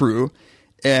is true,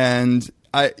 and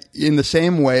in the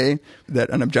same way that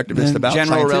an objectivist about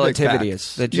general relativity facts,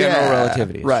 is the general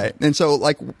relativity is right. And so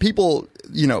like people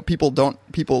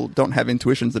don't have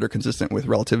intuitions that are consistent with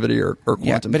relativity or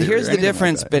quantum theory. But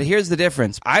here's the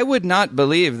difference. I would not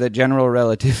believe that general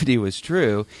relativity was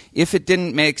true if it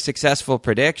didn't make successful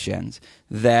predictions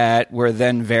that were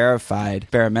then verified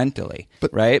experimentally,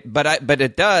 right? But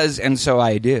it does, and so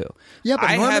I do. Yeah,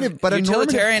 but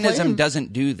utilitarianism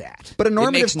doesn't do that. But a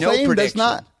normative claim does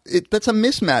not. That's a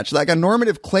mismatch. Like a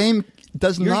normative claim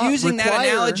does not. You're using that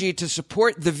analogy to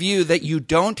support the view that you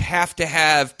don't have to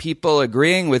have people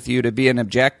agreeing with you to be an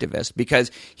objectivist, because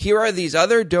here are these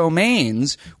other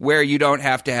domains where you don't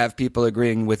have to have people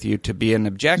agreeing with you to be an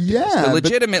objectivist, to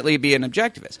legitimately be an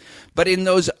objectivist. But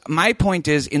my point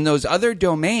is, in those other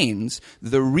domains,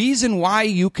 the reason why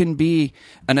you can be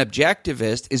an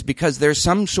objectivist is because there's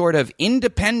some sort of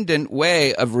independent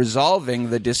way of resolving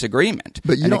the disagreement.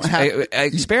 But you don't have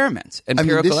experiments,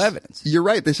 empirical evidence. You're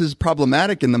right. This is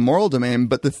problematic in the moral domain,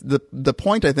 but the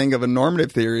point I think of a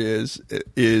normative theory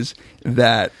is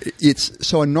that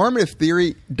a normative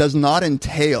theory does not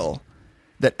entail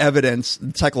that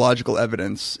psychological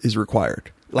evidence is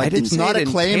required. Like it's not a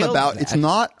claim about. It's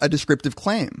not a descriptive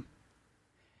claim.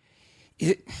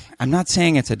 I'm not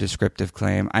saying it's a descriptive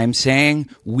claim. I'm saying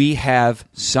we have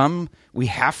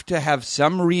to have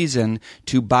some reason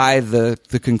to buy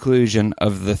the conclusion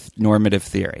of the normative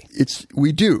theory.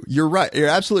 We do. You're right. You're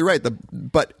absolutely right.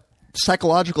 But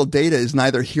psychological data is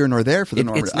neither here nor there for the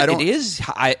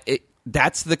normative.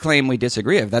 That's the claim we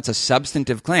disagree of. That's a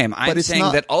substantive claim. I'm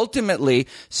saying that ultimately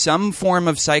some form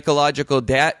of psychological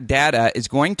data is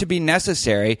going to be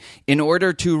necessary in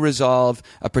order to resolve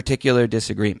a particular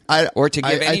disagreement, or to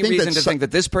give any reason to think that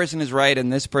this person is right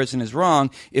and this person is wrong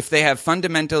if they have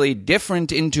fundamentally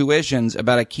different intuitions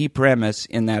about a key premise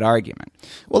in that argument.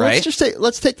 Well, right?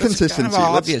 let's take consistency. Kind of an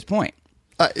obvious point.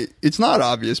 It's not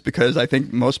obvious because I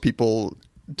think most people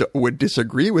would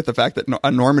disagree with the fact that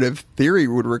a normative theory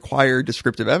would require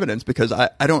descriptive evidence, because I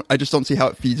just don't see how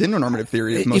it feeds into normative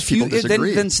theory if most people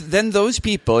disagree. Then those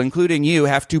people, including you,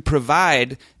 have to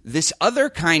provide this other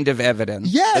kind of evidence.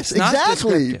 Yes,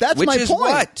 exactly. That's my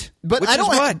point. But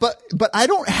I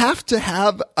don't have to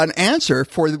have an answer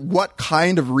for what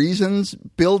kind of reasons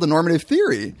build a normative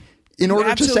theory in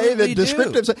order to say that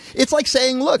descriptive. It's like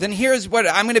saying, look. Then here's what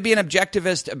I'm going to be an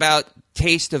objectivist about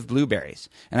taste of blueberries.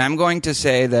 And I'm going to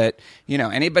say that,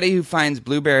 anybody who finds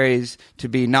blueberries to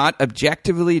be not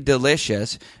objectively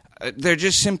delicious, they're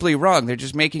just simply wrong. They're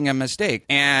just making a mistake.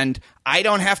 And I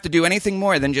don't have to do anything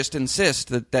more than just insist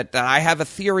that I have a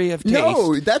theory of taste.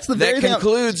 No, that's the very that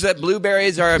concludes that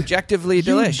blueberries are objectively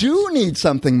delicious. You do need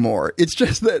something more. It's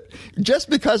just that just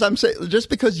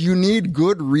because you need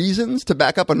good reasons to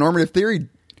back up a normative theory,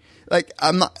 I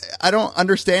don't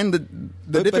understand the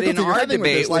difficulty. But in our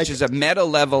debate, which is a meta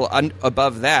level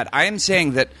above that, I am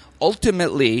saying that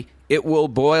ultimately it will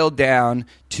boil down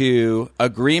to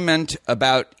agreement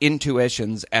about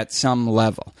intuitions at some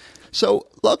level. So,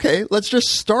 okay, let's just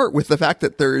start with the fact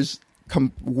that there's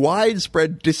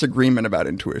widespread disagreement about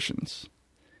intuitions.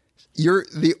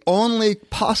 The only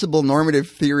possible normative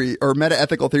theory or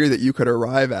meta-ethical theory that you could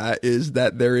arrive at is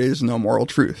that there is no moral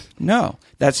truth. No,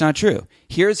 that's not true.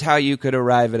 Here's how you could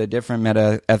arrive at a different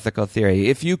meta-ethical theory.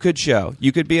 If you could show,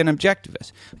 you could be an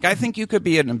objectivist. I think you could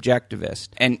be an objectivist,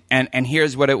 and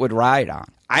here's what it would ride on.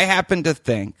 I happen to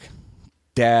think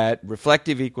that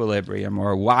reflective equilibrium,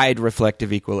 or wide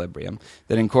reflective equilibrium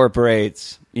that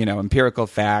incorporates, empirical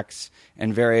facts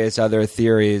and various other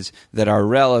theories that are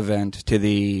relevant to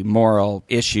the moral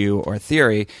issue or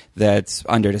theory that's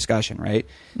under discussion, right?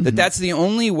 Mm-hmm. That's the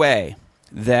only way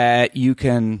that you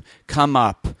can come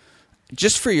up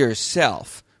just for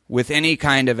yourself with any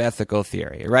kind of ethical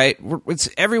theory, right?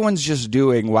 Everyone's just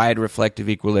doing wide reflective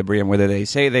equilibrium, whether they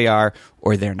say they are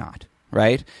or they're not,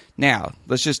 right? Now,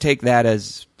 let's just take that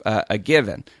as a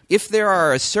given. If there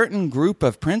are a certain group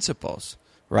of principles,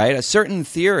 right, a certain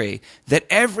theory that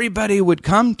everybody would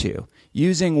come to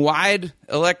using wide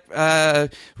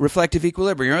reflective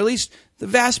equilibrium, or at least the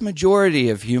vast majority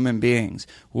of human beings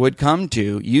would come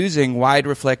to using wide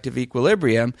reflective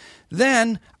equilibrium,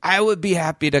 then I would be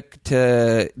happy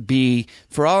to be,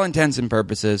 for all intents and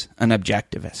purposes, an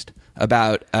objectivist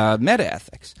about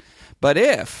metaethics. But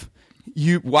if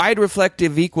wide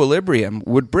reflective equilibrium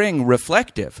would bring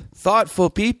reflective, thoughtful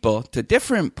people to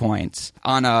different points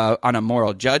on a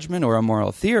moral judgment or a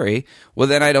moral theory, well,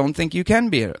 then I don't think you can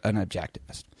be an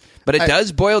objectivist. But it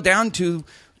does boil down to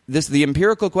the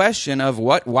empirical question of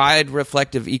what wide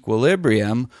reflective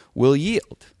equilibrium will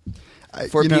yield.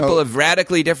 For people of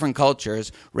radically different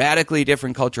cultures, radically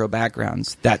different cultural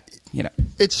backgrounds,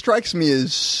 It strikes me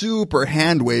as super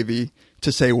hand-wavy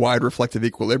to say wide reflective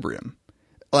equilibrium.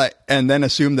 And then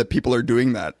assume that people are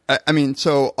doing that.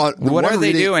 What are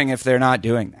they doing if they're not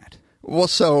doing that? Well,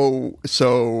 so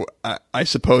I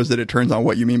suppose that it turns on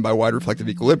what you mean by wide reflective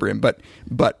equilibrium. But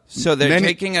so they're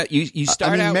taking you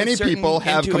start out. Many with certain people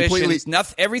have completely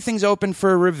everything's open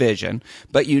for revision,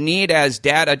 but you need as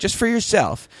data just for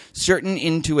yourself certain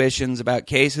intuitions about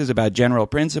cases, about general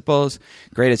principles,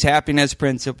 greatest happiness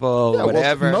principle,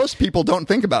 whatever. Well, most people don't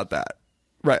think about that.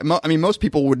 Right. Most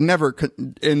people would never,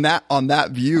 on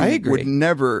that view, I agree. would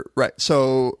never. Right.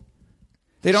 So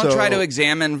they don't try to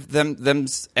examine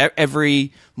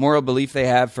every moral belief they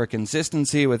have for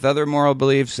consistency with other moral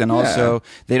beliefs, and also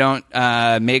they don't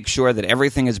make sure that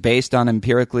everything is based on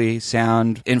empirically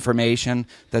sound information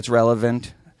that's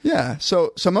relevant. Yeah.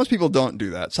 So most people don't do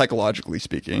that, psychologically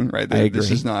speaking, right? I agree. This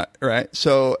is not right.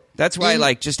 So that's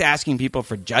why, just asking people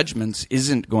for judgments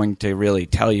isn't going to really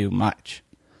tell you much.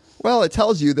 Well, it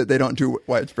tells you that they don't do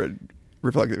widespread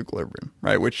reflective equilibrium,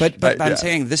 right? But I'm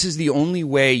saying this is the only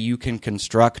way you can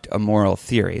construct a moral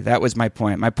theory. That was my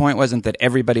point. My point wasn't that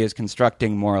everybody is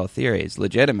constructing moral theories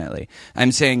legitimately.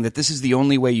 I'm saying that this is the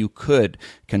only way you could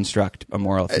construct a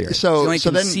moral theory. It's the only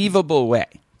conceivable way.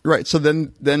 Right. So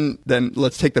then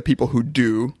let's take the people who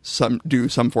do some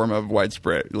form of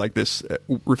widespread, like this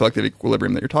reflective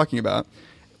equilibrium that you're talking about.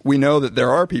 We know that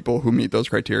there are people who meet those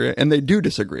criteria, and they do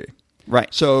disagree.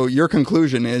 Right. So your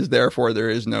conclusion is, therefore, there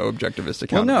is no objectivist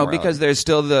account. Well, no, of morality. because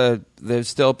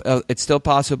it's still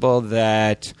possible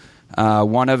that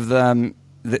one of them.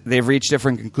 They've reached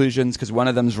different conclusions because one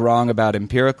of them's wrong about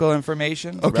empirical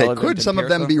information. Okay, could some of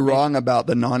them be wrong about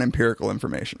the non-empirical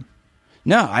information?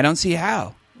 No, I don't see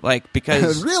how. Like,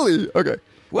 because really? Okay.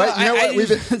 Well, right, you know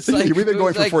what? We've been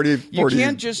going for 40. You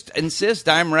can't just insist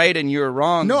I'm right and you're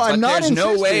wrong. No, I'm not There's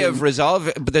no way insisting. of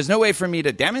resolving. But there's no way for me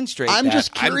to demonstrate. I'm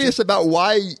just curious about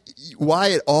why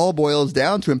it all boils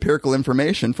down to empirical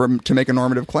information to make a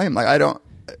normative claim. Like, I don't.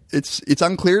 It's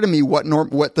unclear to me what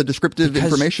the descriptive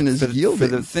information is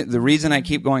yielding. For the reason I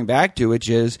keep going back to, which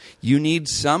is you need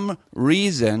some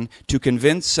reason to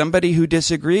convince somebody who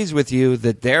disagrees with you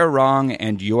that they're wrong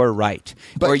and you're right.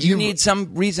 But or you need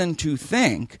some reason to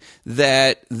think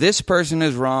that this person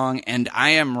is wrong and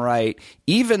I am right,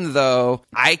 even though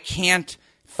I can't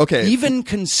even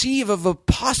conceive of a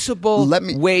possible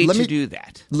way to do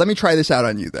that. Let me try this out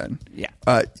on you then. Yeah.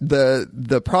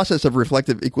 The process of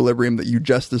reflective equilibrium that you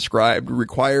just described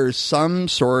requires some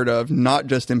sort of not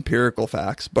just empirical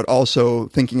facts, but also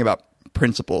thinking about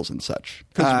principles and such.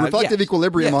 Because reflective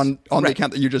equilibrium on the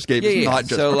account that you just gave is not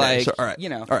just... So, okay, all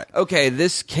right. Okay,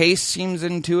 this case seems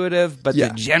intuitive, but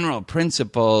the general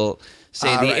principle...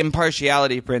 Say the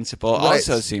impartiality principle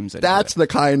also seems intuitive. That's the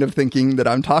kind of thinking that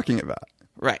I'm talking about.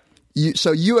 Right.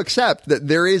 So you accept that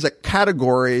there is a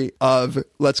category of,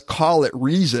 let's call it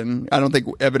reason. I don't think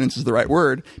evidence is the right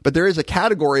word, but there is a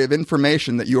category of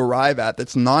information that you arrive at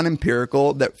that's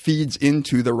non-empirical that feeds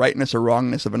into the rightness or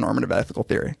wrongness of a normative ethical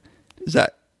theory.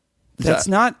 That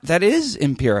is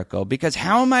empirical, because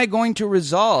how am I going to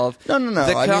resolve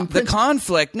the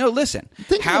conflict? No, listen.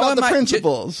 Think about the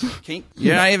principles.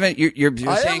 You're not even. You're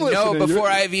saying no before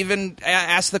I've even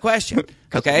asked the question.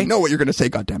 Okay, I know what you're going to say.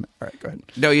 God damn it! All right, go ahead.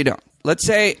 No, you don't. Let's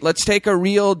take a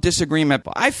real disagreement.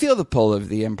 I feel the pull of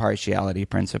the impartiality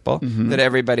principle that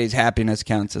everybody's happiness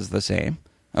counts as the same.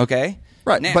 Okay,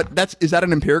 right. Now, but is that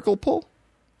an empirical pull?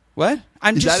 What?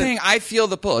 I'm just saying I feel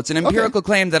the pull. It's an empirical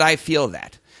claim that I feel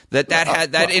that.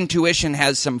 That intuition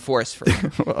has some force for me.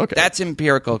 Okay. That's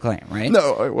empirical claim, right?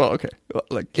 No, well, okay.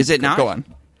 Is it not? Go on.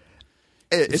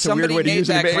 It's somebody a weird way to made use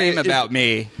that it. claim about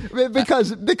me.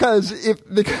 Because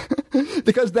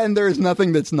then there is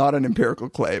nothing that's not an empirical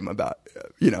claim about.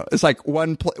 It's like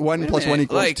one plus one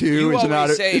equals 2 you is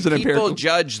always say an empirical. People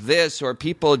judge this or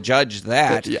people judge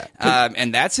that,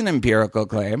 and that's an empirical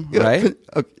claim, right?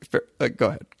 Go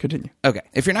ahead, continue. Okay,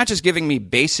 if you're not just giving me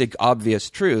basic, obvious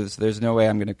truths, there's no way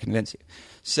I'm going to convince you.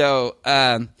 So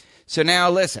now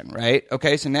listen, right?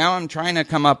 Okay, so now I'm trying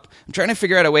to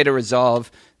figure out a way to resolve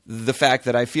the fact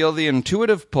that I feel the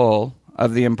intuitive pull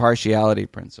of the impartiality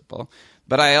principle,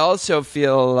 but I also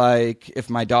feel like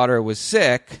if my daughter was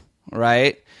sick,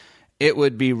 right, it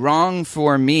would be wrong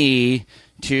for me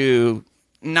to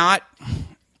not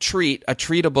treat a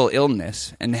treatable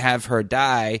illness and have her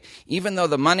die, even though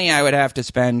the money I would have to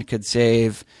spend could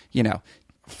save,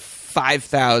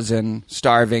 5,000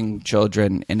 starving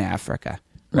children in Africa,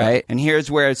 right? And here's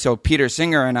where, so Peter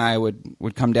Singer and I would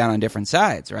come down on different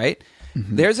sides, right?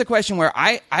 Mm-hmm. There's a question where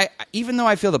I even though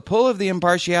I feel the pull of the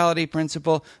impartiality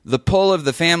principle, the pull of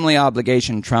the family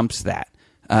obligation trumps that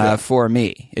for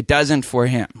me. It doesn't for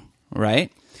him, right?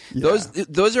 Yeah.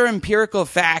 Those are empirical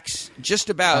facts just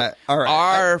about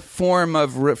our form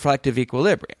of reflective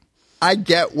equilibrium. I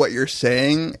get what you're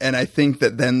saying, and I think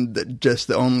that then just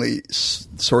the only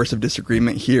source of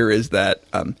disagreement here is that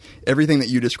everything that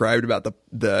you described about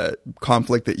the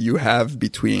conflict that you have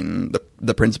between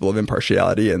the principle of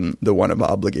impartiality and the one of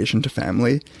obligation to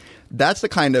family, that's the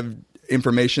kind of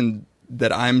information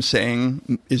that I'm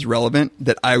saying is relevant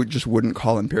that I just wouldn't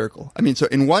call empirical. I mean, so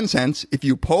in one sense, if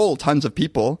you poll tons of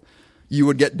people, you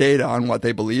would get data on what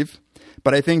they believe.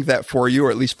 But I think that for you, or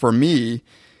at least for me,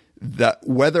 that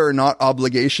whether or not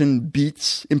obligation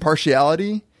beats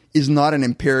impartiality is not an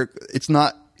empirical. It's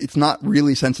not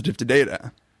really sensitive to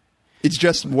data. It's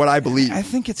just what I believe. I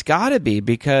think it's got to be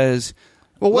because.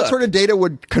 Well, what sort of data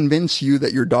would convince you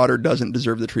that your daughter doesn't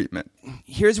deserve the treatment?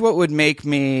 Here's what would make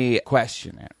me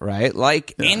question it, right?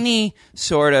 Like any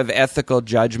sort of ethical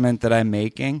judgment that I'm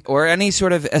making or any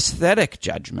sort of aesthetic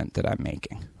judgment that I'm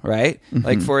making, right? Mm-hmm.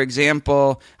 Like, for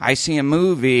example, I see a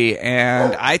movie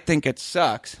and I think it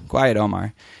sucks. Quiet,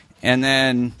 Omar. And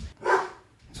then...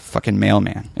 fucking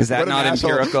mailman. Is that not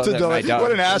empirical?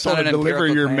 What an asshole to deliver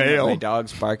your mail. My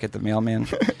dogs bark at the mailman.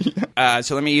 Yeah.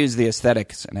 So let me use the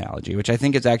aesthetics analogy, which I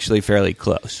think is actually fairly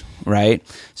close, right?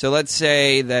 So let's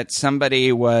say that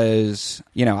somebody was,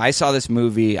 I saw this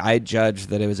movie, I judged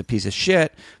that it was a piece of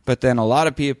shit, but then a lot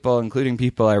of people, including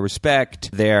people I respect,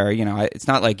 it's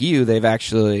not like you, they've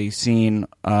actually seen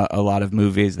a lot of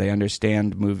movies, they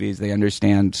understand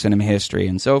cinema history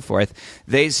and so forth.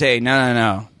 They say,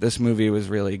 no, this movie was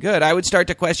really good. I would start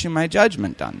to question my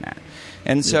judgment on that.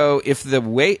 And so if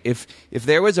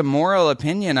there was a moral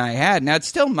opinion I had, now it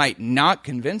still might not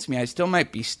convince me. I still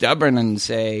might be stubborn and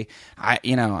say,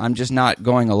 I'm just not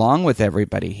going along with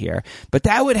everybody here. But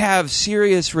that would have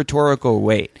serious rhetorical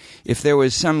weight. If there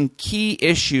was some key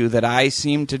issue that I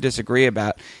seem to disagree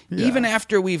about, even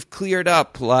after we've cleared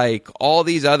up like all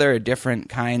these other different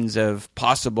kinds of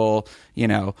possible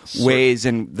ways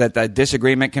and that the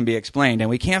disagreement can be explained, and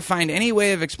we can't find any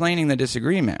way of explaining the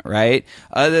disagreement, right?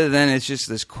 Other than it's just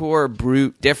this core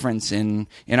brute difference in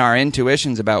our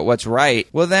intuitions about what's right.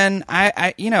 Well, then I'll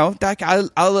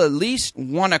at least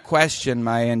want to question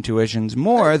my intuitions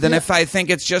more than if I think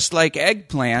it's just like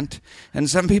eggplant, and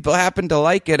some people happen to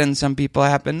like it and some people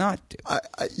happen not to.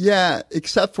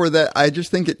 Except for that, I just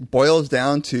think it boils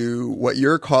down to what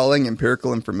you're calling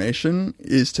empirical information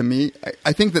is, to me,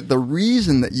 I think that the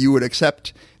reason that you would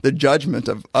accept the judgment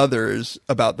of others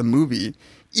about the movie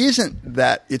isn't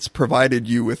that it's provided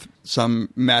you with some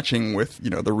matching with,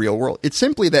 the real world. It's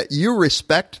simply that you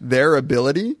respect their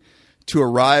ability to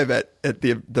arrive at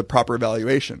the proper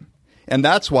evaluation. And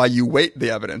that's why you weight the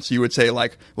evidence. You would say,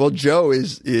 like, well, Joe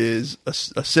is a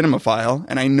cinemaphile,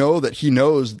 and I know that he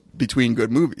knows between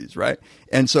good movies, right?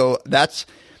 And so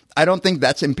I don't think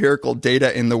that's empirical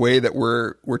data in the way that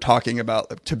we're talking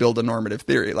about to build a normative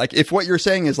theory. Like, if what you're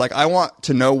saying is like, I want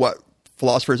to know what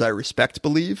philosophers I respect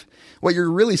believe, what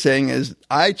you're really saying is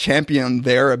I champion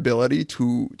their ability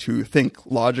to think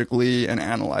logically and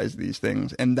analyze these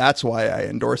things, and that's why I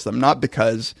endorse them. Not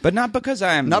because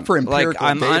I'm not for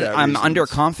empirical data. I'm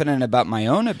underconfident about my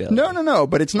own ability. No.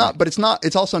 But it's not. But it's not.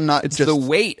 It's also not. It's just the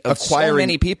weight of so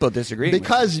many people disagreeing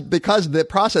because the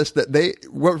process that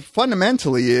what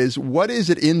fundamentally is, what is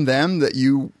it in them that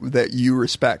you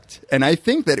respect? And I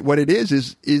think that what it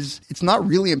is it's not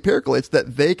really empirical. It's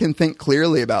that they can think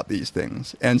clearly about these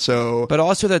things, and so. But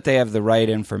also that they have the right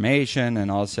information,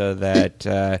 and also that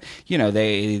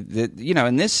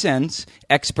in this sense,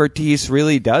 expertise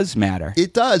really does matter.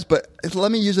 It does, but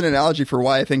let me use an analogy for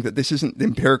why I think that this isn't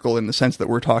empirical in the sense that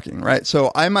we're talking, right?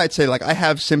 So I might say, like, I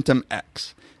have symptom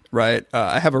X, right?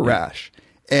 I have a rash,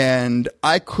 and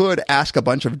I could ask a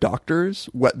bunch of doctors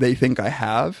what they think I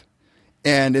have.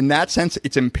 And in that sense,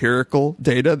 it's empirical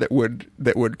data that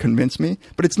would convince me,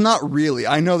 but it's not really.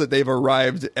 I know that they've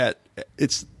arrived at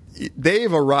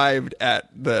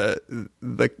the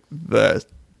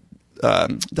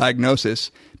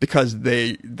diagnosis because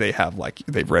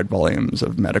they've read volumes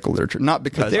of medical literature, not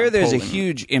because. But there's a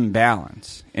huge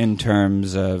imbalance in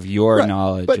terms of your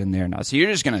knowledge and their knowledge. So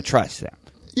you're just going to trust them.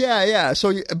 Yeah.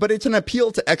 So, but it's an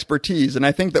appeal to expertise, and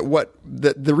I think that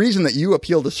the reason that you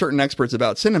appeal to certain experts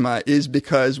about cinema is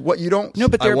because what you don't. No,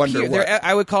 but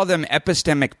I would call them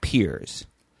epistemic peers,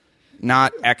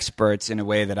 not experts in a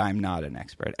way that I'm not an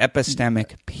expert.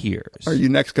 Epistemic peers. Are you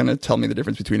next going to tell me the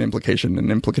difference between implication and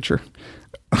implicature?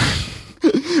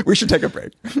 We should take a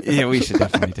break. Yeah, we should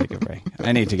definitely take a break.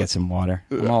 I need to get some water.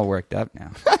 I'm all worked up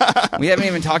now. We haven't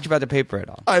even talked about the paper at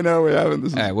all. I know we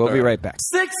haven't. All right, we'll be right back.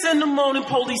 6 a.m,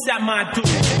 police at my door.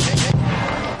 6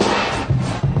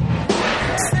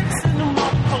 a.m,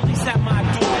 police at my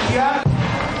door. Yeah.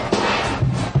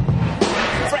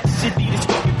 Fresh Adidas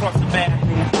squeaking across the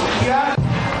bathroom. Yeah.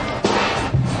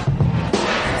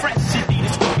 Fresh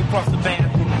Adidas squeaking across the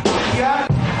bathroom. Yeah.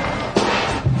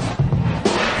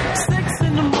 6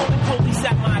 a.m, police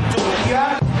at my door.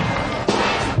 Yeah.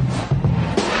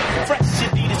 Fresh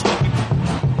Adidas squeaking.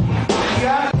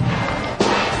 Yeah.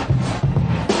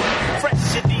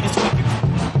 Fresh Adidas squeaking.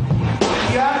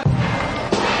 Yeah.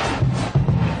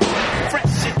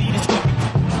 Fresh Adidas squeaking.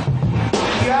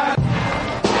 Yeah.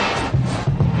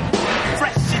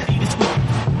 Fresh Adidas squeaking.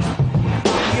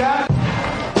 Yeah.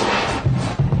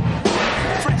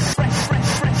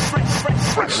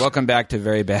 Fresh. Welcome back to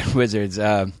Very Bad Wizards.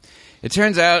 It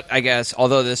turns out, I guess,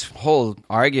 although this whole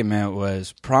argument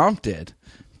was prompted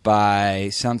by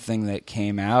something that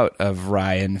came out of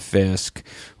Ryan Fisk,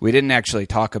 we didn't actually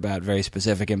talk about very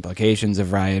specific implications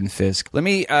of Ryan Fisk. Let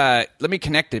me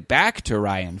connect it back to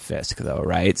Ryan Fisk, though,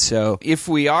 right? So if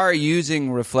we are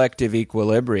using reflective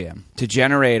equilibrium to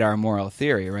generate our moral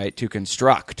theory, right, to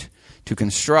construct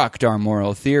our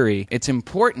moral theory, it's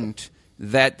important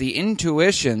that the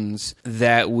intuitions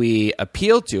that we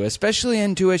appeal to, especially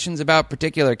intuitions about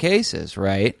particular cases,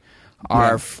 right,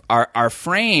 are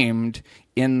framed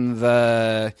in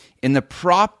the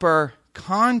proper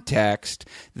context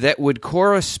that would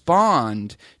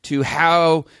correspond to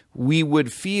how we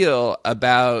would feel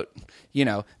about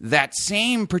that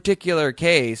same particular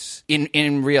case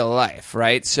in real life,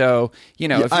 right? So,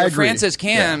 if you're Frances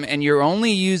Cam and you're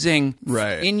only using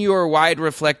in your wide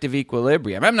reflective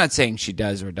equilibrium, I'm not saying she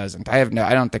does or doesn't. I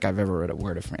don't think I've ever read a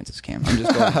word of Frances Cam. I'm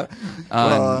just going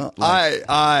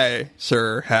I,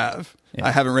 sir, have. Yeah.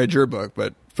 I haven't read your book,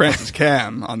 but Frances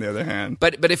Cam, on the other hand.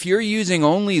 But if you're using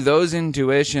only those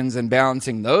intuitions and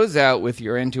balancing those out with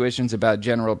your intuitions about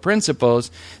general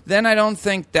principles, then I don't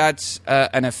think that's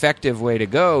an effective way to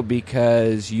go,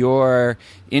 because your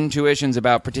intuitions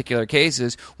about particular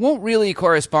cases won't really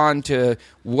correspond to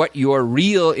what your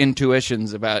real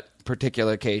intuitions about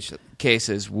particular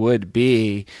cases would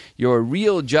be. Your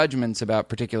real judgments about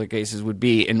particular cases would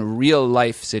be in real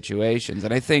life situations.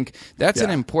 And I think that's an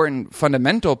important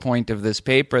fundamental point of this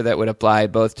paper that would apply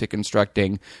both to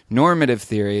constructing normative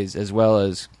theories as well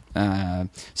as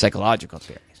psychological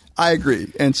theories. I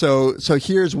agree. And so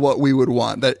here's what we would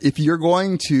want. That if you're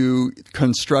going to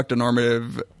construct a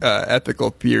normative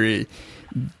ethical theory,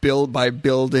 by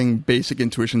building basic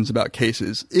intuitions about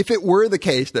cases. If it were the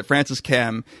case that Frances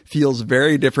Cam feels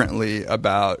very differently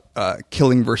about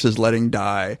killing versus letting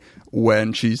die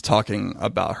when she's talking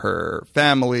about her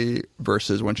family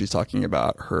versus when she's talking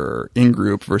about her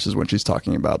in-group versus when she's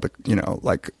talking about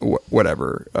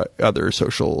whatever other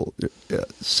social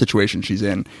situation she's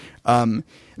in,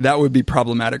 that would be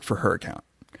problematic for her account.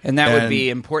 And that would be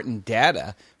important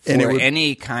data for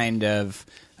any kind of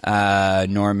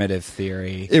normative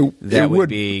theory that would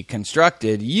be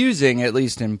constructed using, at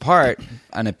least in part,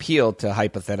 an appeal to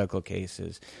hypothetical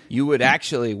cases. You would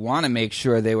actually want to make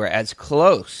sure they were as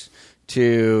close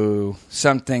to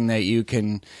something that you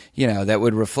can, that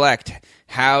would reflect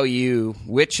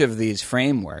which of these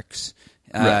frameworks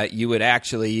you would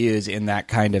actually use in that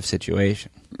kind of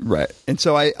situation. Right. And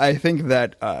so I think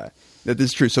that this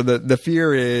is true. So the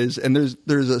fear is, and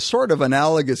there's a sort of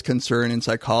analogous concern in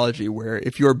psychology where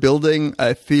if you're building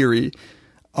a theory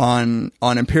on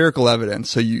empirical evidence,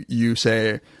 so you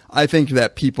say, I think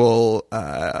that people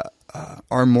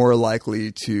are more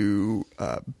likely to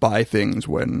buy things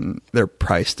when they're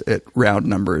priced at round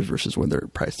numbers versus when they're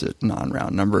priced at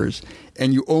non-round numbers,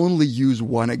 and you only use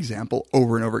one example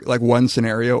over and over, like one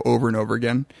scenario over and over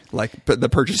again, like the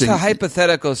purchasing. It's a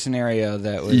hypothetical scenario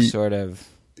that was sort of.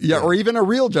 Yeah, or even a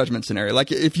real judgment scenario.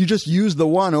 Like if you just use the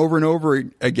one over and over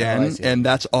again, and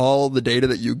that's all the data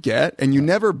that you get, and you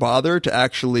never bother to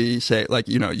actually say,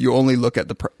 you only look at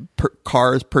the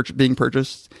cars being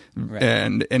purchased,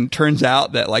 and it turns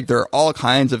out that there are all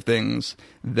kinds of things,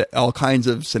 all kinds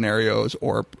of scenarios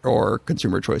or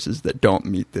consumer choices that don't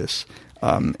meet this.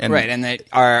 And that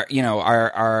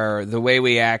are the way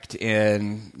we act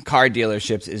in car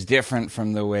dealerships is different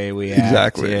from the way we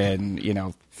act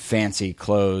in fancy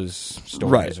clothes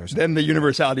stores or something. Then the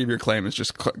universality of your claim is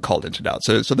just called into doubt.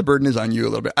 So the burden is on you a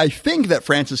little bit. I think that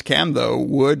Frances Cam, though,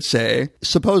 would say,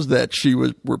 suppose that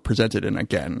were presented, and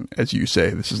again, as you say,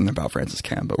 this isn't about Frances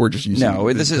Cam, but we're just using...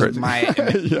 No, this is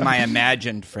my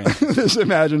imagined Frances. This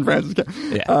imagined Frances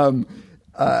Cam.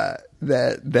 Yeah.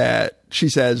 That she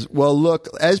says, well, look,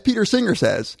 as Peter Singer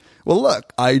says, well,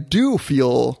 look, I do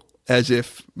feel as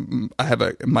if I have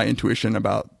my intuition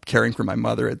about caring for my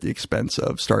mother at the expense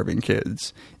of starving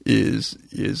kids is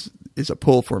a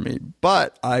pull for me,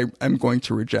 but I'm going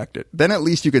to reject it. Then at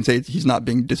least you can say he's not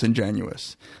being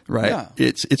disingenuous, right? Yeah.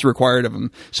 It's required of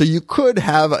him. So you could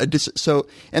have and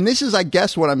this is, I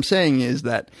guess, what I'm saying is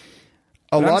that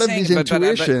a lot of these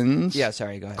intuitions,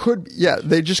 sorry, go ahead.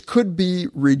 They just could be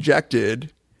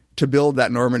rejected to build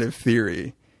that normative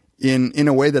theory in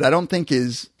a way that I don't think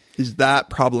is that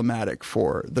problematic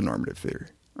for the normative theory.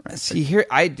 Right? See, here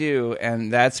I do,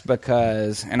 and that's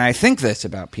because, and I think this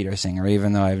about Peter Singer,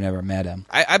 even though I've never met him.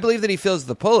 I believe that he feels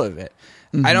the pull of it.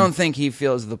 Mm-hmm. I don't think he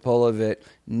feels the pull of it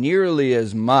nearly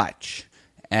as much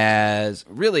as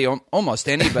really almost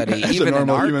anybody, even in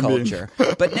our culture.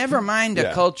 But never mind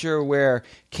a culture where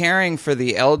caring for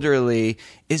the elderly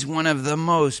is one of the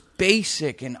most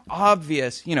basic and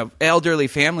obvious, elderly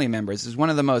family members is one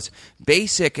of the most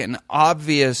basic and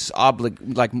obvious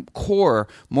core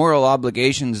moral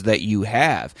obligations that you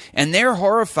have. And they're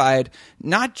horrified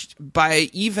not by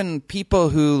even people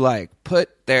who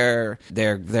put their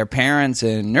parents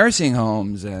in nursing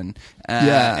homes and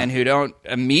who don't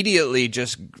immediately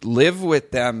just live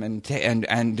with them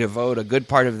and devote a good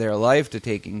part of their life to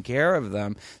taking care of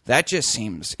them. That just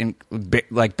seems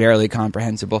barely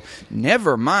comprehensible.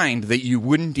 Never mind that you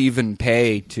wouldn't even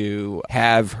pay to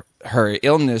have her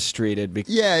illness treated.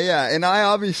 Yeah, and I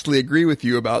obviously agree with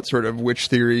you about sort of which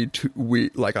theory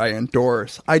I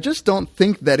endorse. I just don't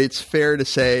think that it's fair to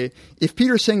say if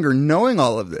Peter Singer, knowing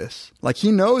all of this, like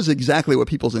he knows exactly what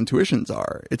people's intuitions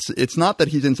are. It's not that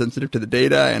he's insensitive to the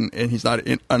data and he's not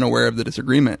unaware of the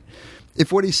disagreement.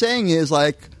 If what he's saying is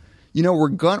like,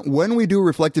 when we do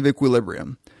reflective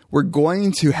equilibrium, we're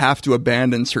going to have to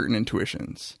abandon certain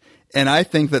intuitions. And I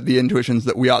think that the intuitions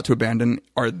that we ought to abandon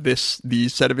are this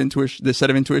set of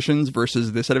intuitions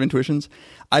versus this set of intuitions.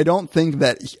 I don't think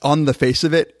that on the face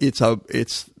of it, it's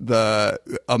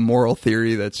a moral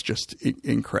theory that's just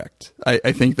incorrect.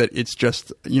 I think that it's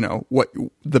just, what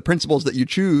the principles that you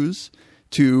choose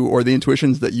to, or the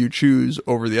intuitions that you choose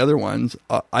over the other ones.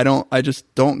 I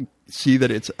just don't see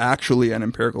that it's actually an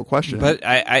empirical question. But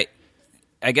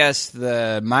I guess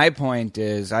my point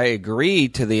is I agree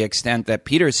to the extent that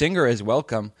Peter Singer is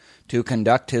welcome to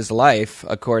conduct his life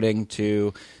according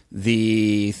to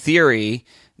the theory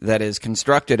that is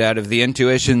constructed out of the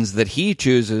intuitions that he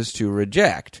chooses to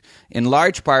reject, in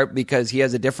large part because he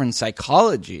has a different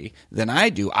psychology than I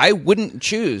do. I wouldn't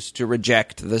choose to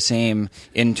reject the same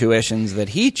intuitions that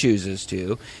he chooses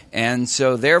to, and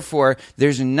so therefore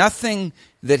there's nothing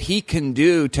that he can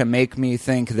do to make me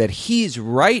think that he's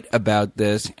right about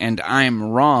this and I'm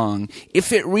wrong.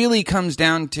 If it really comes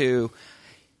down to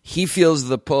he feels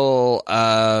the pull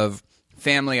of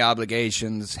family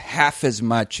obligations half as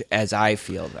much as I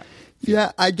feel them.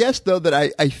 Yeah, I guess, though, that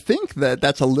I think that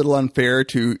that's a little unfair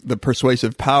to the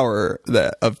persuasive power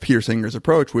of Peter Singer's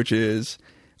approach, which is,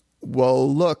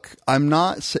 well, look, I'm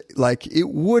not like it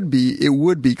would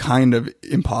be kind of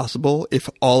impossible if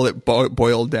all it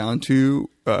boiled down to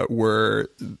were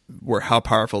how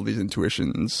powerful these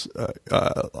intuitions,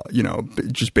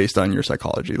 just based on your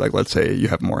psychology. Like, let's say you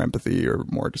have more empathy or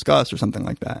more disgust or something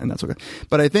like that, and that's okay.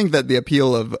 But I think that the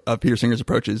appeal of Peter Singer's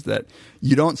approach is that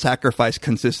you don't sacrifice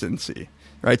consistency,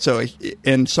 right? So I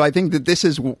think that this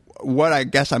is what I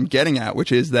guess I'm getting at,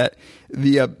 which is that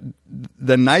the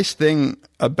nice thing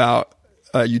about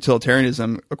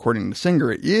utilitarianism, according to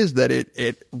Singer, is that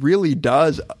it really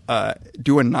does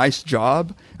do a nice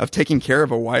job of taking care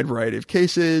of a wide variety of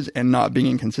cases and not being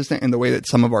inconsistent in the way that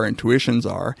some of our intuitions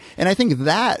are. And I think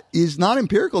that is not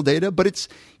empirical data, but it's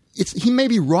he may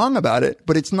be wrong about it,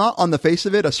 but it's not on the face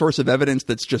of it a source of evidence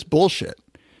that's just bullshit.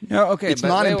 No, okay, it's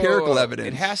not empirical evidence.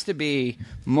 It has to be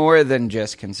more than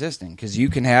just consistent, because you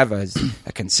can have a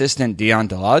consistent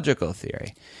deontological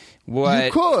theory.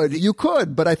 You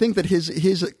could, but I think that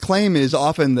his claim is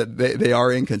often that they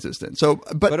are inconsistent. So,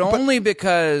 but only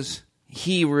because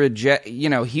he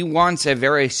wants a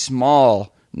very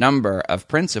small number of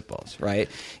principles, right?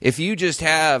 If you just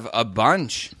have a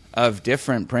bunch of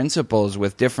different principles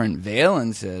with different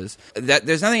valences, that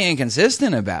there's nothing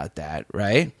inconsistent about that,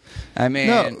 right? I mean,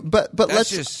 no, but let's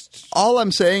just. All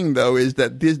I'm saying though is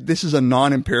that this is a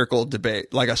non-empirical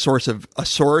debate, like a source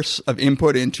of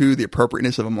input into the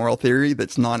appropriateness of a moral theory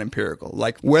that's non-empirical,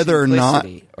 like whether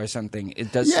simplicity or not or something.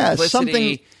 It does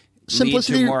simplicity lead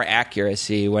to more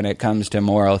accuracy when it comes to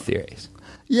moral theories.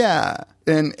 Yeah,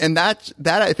 and that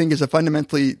I think is a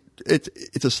fundamentally.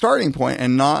 It's a starting point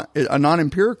and not a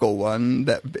non-empirical one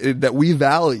that we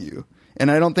value.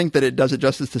 And I don't think that it does it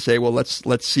justice to say, well,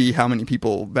 let's see how many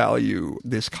people value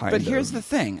this kind of. But here's the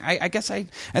thing. I guess I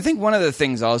think one of the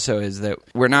things also is that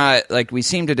we're not, like, we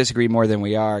seem to disagree more than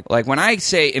we are. Like, when I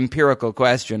say empirical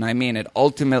question, I mean it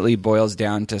ultimately boils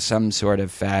down to some sort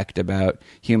of fact about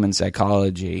human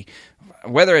psychology,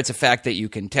 whether it's a fact that you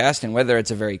can test and whether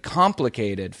it's a very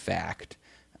complicated fact.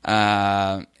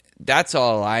 That's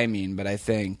all I mean, but I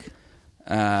think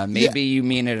maybe you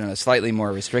mean it in a slightly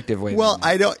more restrictive way. Well,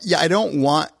 I don't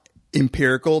want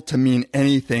empirical to mean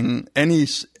anything.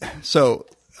 So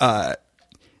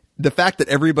the fact that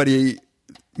everybody,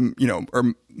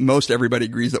 or most everybody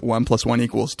agrees that 1 +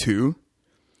 1 = 2,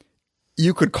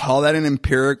 you could call that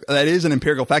that is an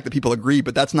empirical fact that people agree,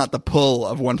 but that's not the pull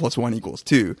of 1 + 1 =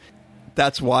 2.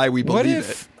 That's why we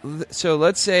believe it. So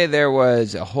let's say there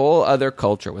was a whole other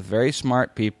culture with very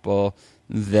smart people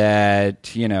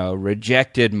that,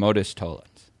 rejected modus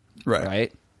tollens.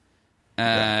 Right?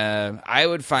 I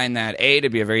would find that, to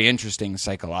be a very interesting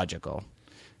psychological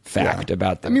fact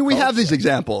about them. I mean, we have these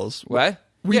examples. What?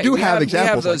 We do have examples. We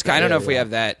have those. Like I don't know if we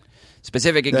have that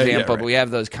specific example, right. but we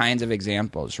have those kinds of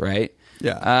examples, right?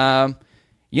 Yeah.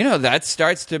 That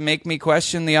starts to make me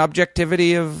question the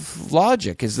objectivity of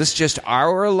logic. Is this just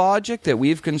our logic that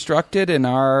we've constructed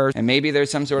and maybe there's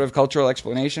some sort of cultural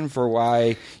explanation for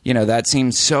why, that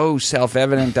seems so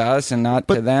self-evident to us and not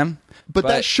to them? But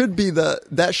that should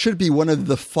be one of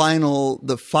the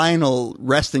final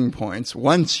resting points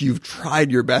once you've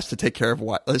tried your best to take care of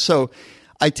what. So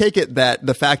I take it that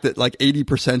the fact that like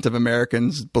 80% of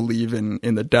Americans believe in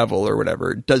the devil or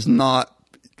whatever does not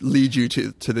lead you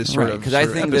to this sort of, because I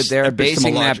think that they're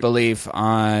basing that belief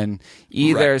on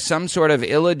either some sort of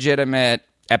illegitimate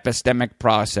epistemic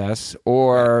process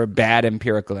or bad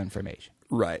empirical information.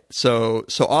 Right. So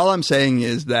all I'm saying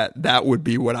is that would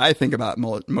be what I think about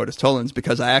modus tollens,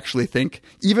 because I actually think,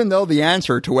 even though the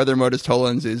answer to whether modus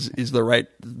tollens is the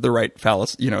right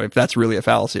fallacy, if that's really a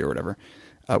fallacy or whatever.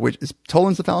 Which is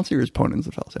tollens the fallacy or is ponens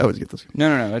the fallacy? I always get those.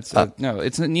 No.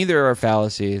 It's neither are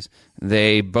fallacies.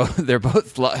 They're both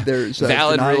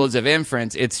valid rules of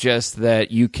inference. It's just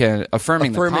that you can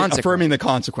affirming the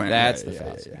consequence. That's the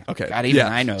fallacy. Yeah. Okay. God, even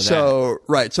I know that. So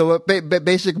right. So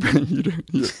basic.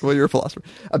 Well, you're a philosopher.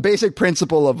 A basic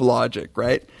principle of logic,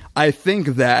 right? I think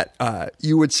that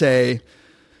you would say,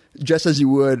 just as you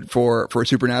would for a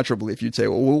supernatural belief, you'd say,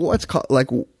 well, what's like.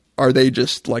 Are they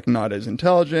just like not as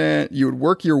intelligent? You would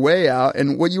work your way out,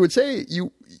 and what you would say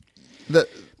But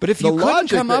if you couldn't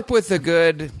come up with a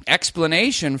good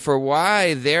explanation for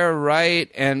why they're right,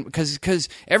 and because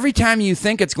every time you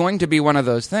think it's going to be one of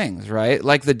those things, right?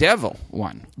 Like the devil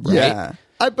one, right? Yeah.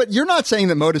 But you're not saying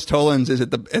that modus tollens is at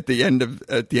the end of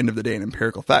the day an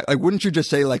empirical fact. Like, wouldn't you just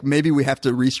say like maybe we have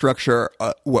to restructure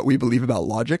what we believe about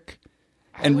logic?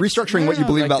 And restructuring what you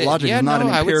believe about logic is not an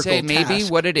empirical I would say task. maybe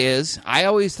what it is. I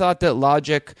always thought that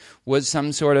logic was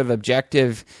some sort of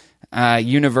objective,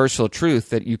 universal truth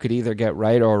that you could either get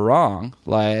right or wrong,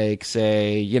 like,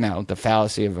 say, the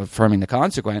fallacy of affirming the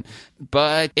consequent.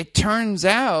 But it turns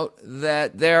out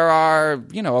that there are,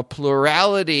 a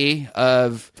plurality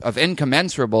of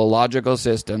incommensurable logical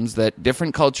systems that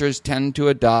different cultures tend to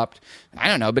adopt. I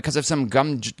don't know, because of some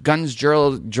guns,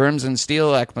 germs, and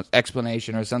steel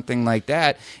explanation or something like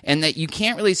that, and that you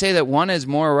can't really say that one is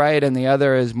more right and the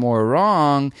other is more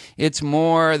wrong. It's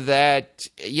more that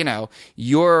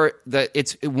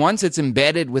once it's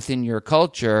embedded within your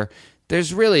culture,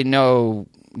 there's really no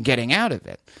getting out of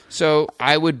it. So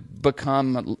I would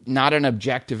become not an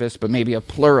objectivist, but maybe a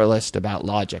pluralist about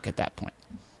logic at that point.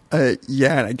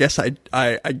 Yeah, and I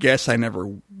guess I never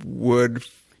would.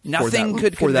 Nothing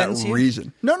could convince you?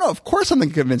 Reason. No, of course something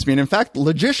could convince me. And in fact,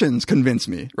 logicians convince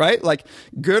me, right? Like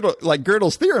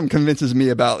Gödel's theorem convinces me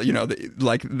about,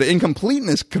 the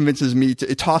incompleteness convinces me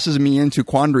it tosses me into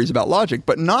quandaries about logic,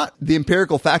 but not the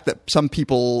empirical fact that some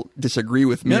people disagree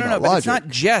with me about logic. But it's not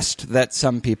just that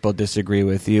some people disagree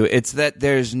with you. It's that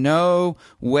there's no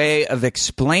way of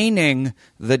explaining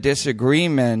the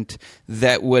disagreement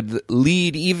that would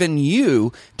lead even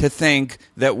you to think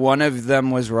that one of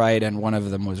them was right and one of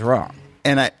them was wrong.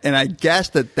 And I guess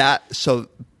so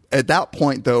at that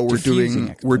point though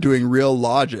we're doing real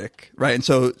logic, right? And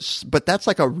so, but that's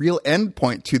like a real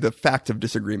endpoint to the fact of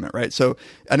disagreement, right? So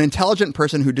an intelligent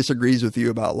person who disagrees with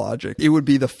you about logic, it would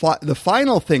be the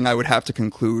final thing I would have to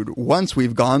conclude once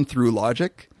we've gone through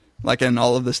logic, like in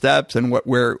all of the steps, and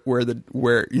where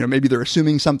maybe they're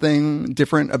assuming something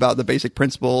different about the basic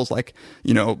principles, like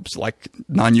like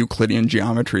non-Euclidean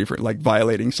geometry, for like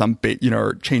violating some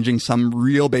or changing some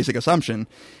real basic assumption.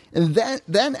 And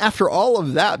then after all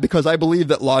of that, because I believe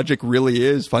that logic really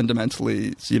is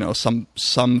fundamentally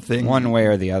something one way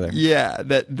or the other. Yeah,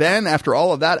 that then after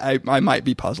all of that, I might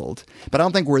be puzzled, but I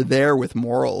don't think we're there with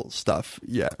moral stuff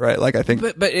yet, right? Like I think,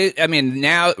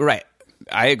 now, right.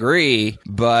 I agree,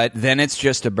 but then it's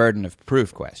just a burden of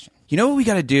proof question. You know what we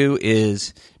got to do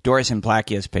is Doris and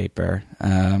Plakia's paper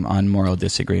on moral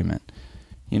disagreement.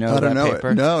 You know that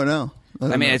paper? No.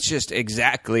 It's just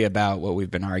exactly about what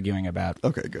we've been arguing about.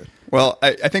 Okay, good. Well,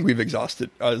 I think we've exhausted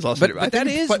it. But that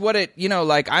is what it,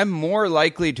 I'm more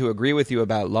likely to agree with you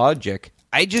about logic.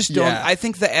 I just don't, I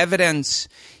think the evidence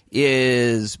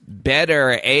is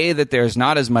better, that there's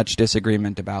not as much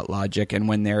disagreement about logic, and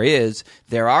when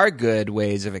there are good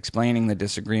ways of explaining the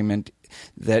disagreement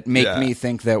that make me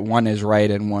think that one is right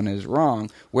and one is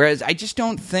wrong. Whereas I just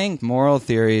don't think moral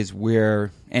theories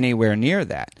we're anywhere near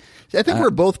that. I think we're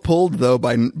both pulled, though,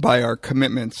 by our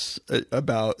commitments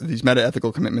about these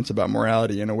meta-ethical commitments about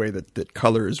morality in a way that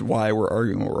colors why we're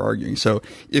arguing what we're arguing. So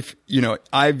if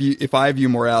I view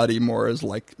morality more as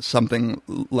like something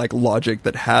like logic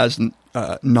that has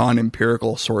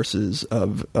non-empirical sources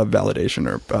of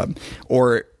validation,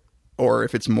 or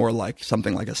if it's more like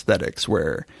something like aesthetics,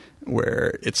 where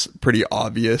it's pretty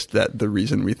obvious that the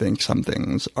reason we think some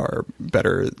things are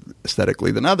better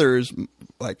aesthetically than others,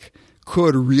 like,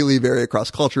 could really vary across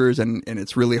cultures, and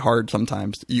it's really hard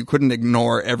sometimes. You couldn't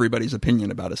ignore everybody's opinion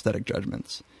about aesthetic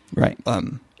judgments. Right.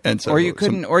 And so, or you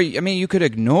couldn't, you could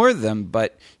ignore them,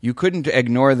 but you couldn't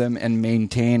ignore them and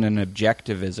maintain an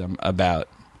objectivism about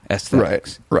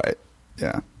aesthetics. Right.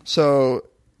 Yeah. So,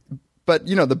 but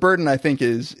the burden, I think,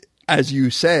 is, as you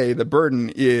say, the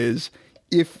burden is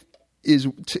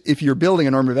if you're building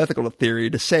a normative ethical theory,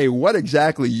 to say what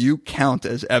exactly you count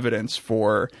as evidence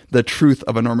for the truth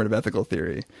of a normative ethical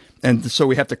theory. And so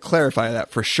we have to clarify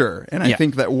that for sure. And I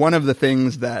think that one of the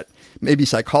things that maybe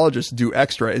psychologists do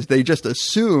extra is they just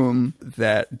assume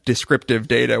that descriptive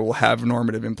data will have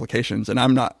normative implications. And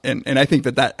I'm not, and I think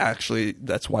that actually,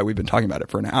 that's why we've been talking about it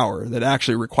for an hour, that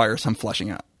actually requires some fleshing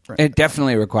out. Right? It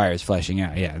definitely requires fleshing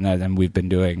out. Yeah. And we've been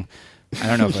doing, I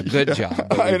don't know if a good job,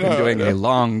 but we've been doing a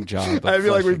long job. I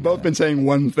feel like we've both been saying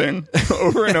one thing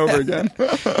over and over again.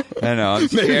 I know. I'm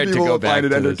scared to go back to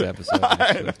this episode.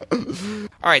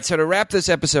 All right. So to wrap this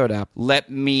episode up, let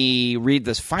me read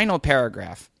this final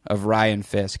paragraph of Ryan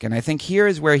Fisk. And I think here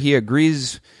is where he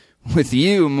agrees with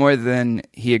you more than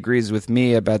he agrees with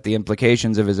me about the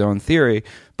implications of his own theory,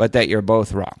 but that you're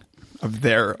both wrong. Of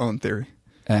their own theory.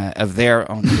 Of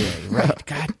their own theory, right?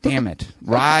 God damn it.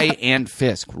 Rye and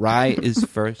Fisk. Rye is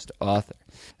first author.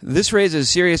 This raises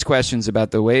serious questions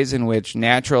about the ways in which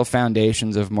natural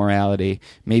foundations of morality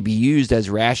may be used as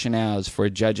rationales for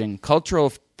judging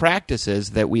cultural practices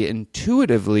that we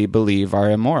intuitively believe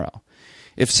are immoral.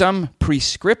 If some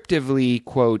prescriptively,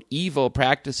 quote, evil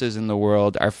practices in the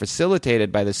world are facilitated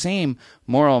by the same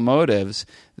moral motives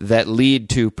that lead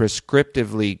to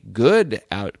prescriptively good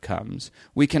outcomes,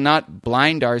 we cannot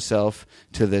blind ourselves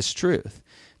to this truth.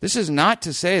 This is not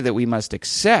to say that we must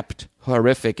accept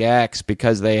horrific acts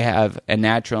because they have a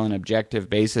natural and objective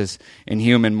basis in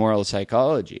human moral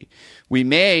psychology. We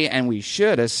may and we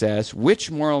should assess which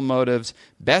moral motives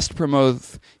best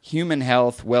promote human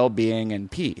health, well-being, and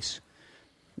peace.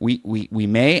 We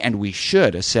may and we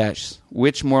should assess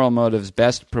which moral motives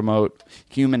best promote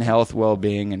human health,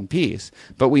 well-being, and peace.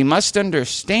 But we must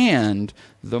understand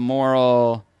the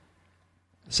moral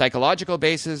psychological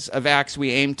basis of acts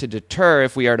we aim to deter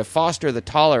if we are to foster the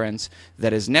tolerance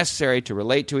that is necessary to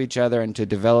relate to each other and to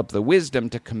develop the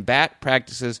wisdom to combat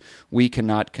practices we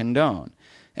cannot condone.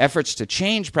 Efforts to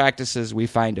change practices we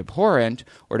find abhorrent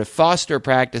or to foster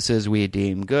practices we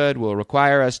deem good will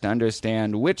require us to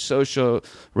understand which social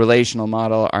relational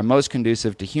model are most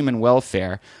conducive to human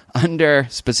welfare under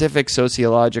specific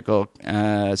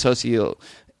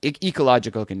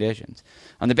ecological conditions.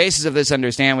 On the basis of this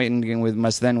understanding, we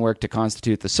must then work to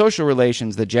constitute the social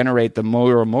relations that generate the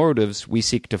moral motives we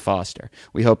seek to foster.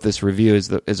 We hope this review is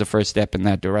a first step in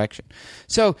that direction.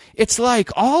 So it's like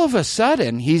all of a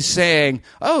sudden he's saying,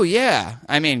 oh yeah,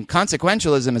 I mean,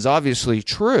 consequentialism is obviously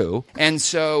true, and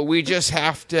so we just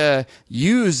have to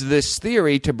use this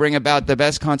theory to bring about the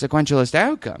best consequentialist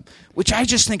outcome, which I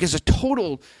just think is a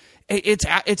total...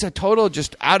 It's a total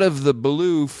just out of the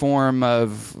blue form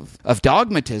of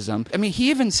dogmatism. I mean,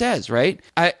 he even says, right,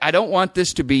 I don't want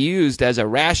this to be used as a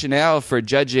rationale for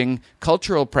judging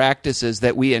cultural practices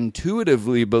that we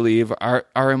intuitively believe are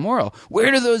immoral.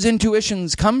 Where do those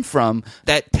intuitions come from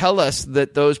that tell us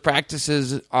that those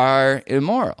practices are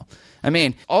immoral? I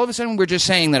mean, all of a sudden we're just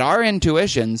saying that our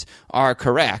intuitions are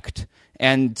correct,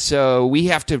 and so we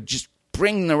have to just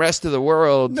bring the rest of the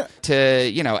world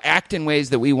to, act in ways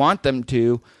that we want them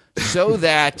to, so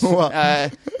that...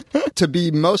 to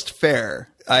be most fair,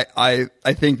 I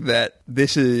think that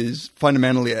this is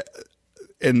fundamentally,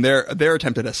 in their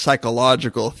attempt at a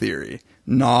psychological theory,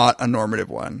 not a normative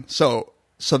one. So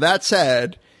that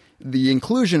said, the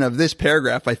inclusion of this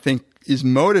paragraph, I think, is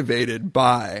motivated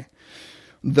by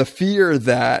the fear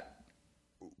that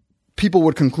people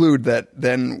would conclude that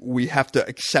then we have to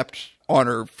accept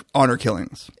honor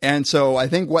killings. And so I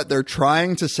think what they're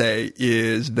trying to say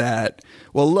is that,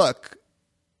 well, look,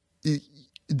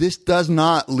 this does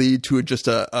not lead to just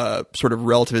a sort of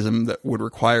relativism that would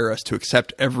require us to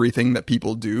accept everything that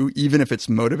people do, even if it's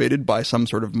motivated by some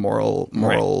sort of moral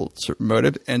right.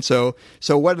 motive. And so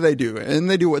what do? And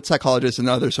they do what psychologists and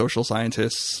other social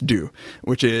scientists do,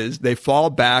 which is they fall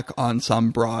back on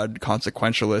some broad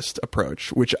consequentialist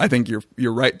approach, which I think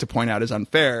you're right to point out is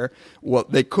unfair. Well,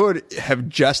 they could have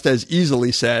just as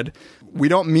easily said, we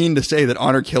don't mean to say that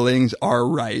honor killings are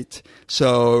right,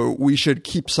 so we should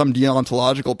keep some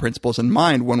deontological psychological principles in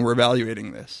mind when we're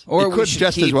evaluating this. Or it we could should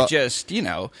just keep as well.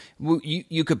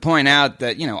 you could point out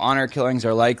that, honor killings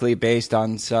are likely based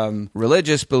on some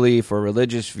religious belief or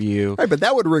religious view. Right, but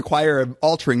that would require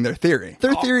altering their theory.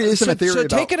 Their theory isn't a theory So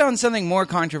about... take it on something more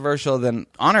controversial than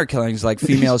honor killings, like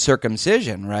female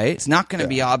circumcision, right? It's not going to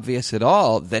be obvious at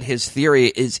all that his theory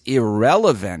is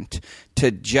irrelevant to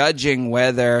judging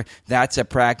whether that's a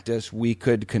practice we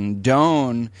could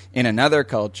condone in another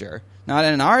culture. Not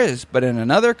in ours, but in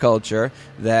another culture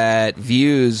that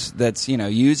views that's,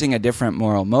 using a different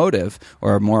moral motive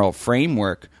or a moral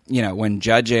framework, when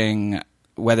judging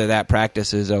whether that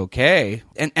practice is okay.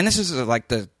 And this is like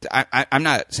I'm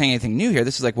not saying anything new here.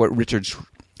 This is like what Richard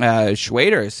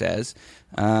Schwader says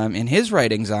in his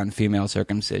writings on female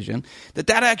circumcision, that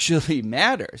actually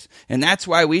matters. And that's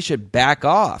why we should back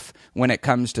off when it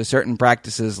comes to certain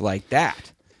practices like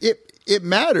that. It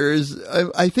matters.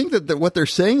 I think that what they're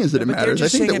saying is that it matters. I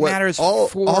think that it matters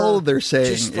all they're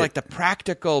saying, just like the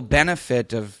practical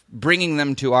benefit of bringing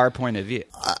them to our point of view.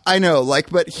 I know,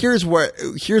 but here's where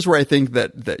I think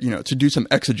that to do some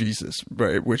exegesis,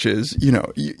 right? Which is,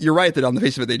 you're right that on the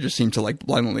face of it they just seem to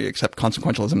blindly accept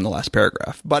consequentialism in the last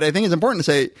paragraph. But I think it's important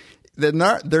to say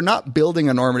that they're not building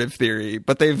a normative theory,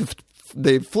 but they've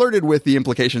flirted with the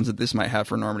implications that this might have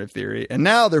for normative theory, and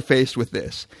now they're faced with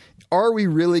this. Are we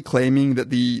really claiming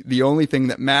that the only thing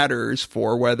that matters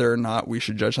for whether or not we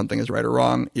should judge something as right or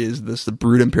wrong is the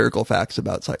brute empirical facts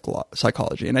about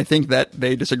psychology? And I think that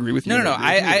they disagree with you. No.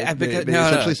 They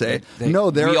essentially say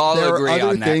there are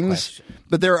other things,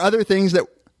 but there are other things that.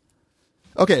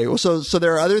 Okay, well, so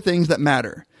there are other things that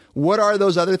matter. What are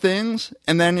those other things?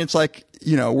 And then it's like,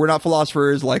 we're not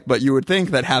philosophers, but you would think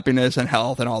that happiness and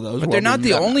health and all those. But they're not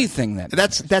the only thing that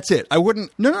matters. That's it. I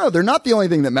wouldn't. No, they're not the only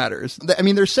thing that matters. I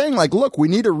mean, they're saying look, we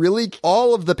need to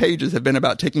all of the pages have been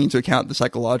about taking into account the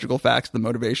psychological facts, the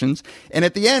motivations, and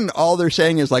at the end, all they're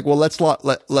saying is well, let's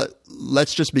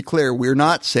just be clear. We're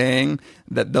not saying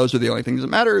that those are the only things that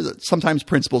matter. That sometimes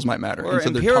principles might matter, or and so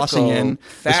they're tossing in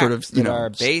facts the sort of that are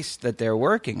based that they're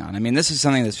working on. I mean, this is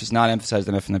something that's just not emphasized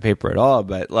enough in the paper at all.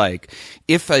 But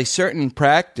if a certain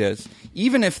practice,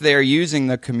 even if they're using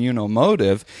the communal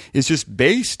motive, is just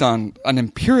based on an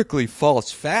empirically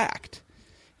false fact,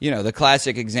 the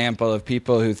classic example of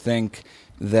people who think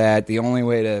that the only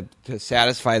way to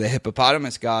satisfy the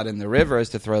hippopotamus god in the river is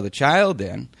to throw the child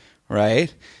in.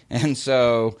 Right? And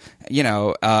so,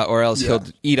 or else he'll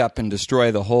eat up and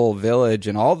destroy the whole village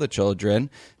and all the children.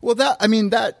 Well,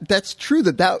 that's true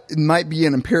that might be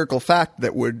an empirical fact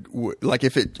that would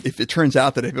if it turns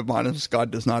out that a hippopotamus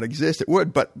god does not exist, it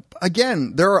would. But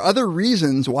again, there are other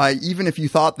reasons why, even if you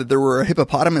thought that there were a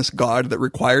hippopotamus god that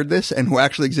required this and who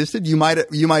actually existed, you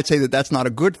might say that that's not a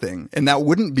good thing, and that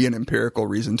wouldn't be an empirical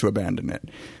reason to abandon it.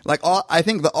 I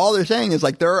think that all they're saying is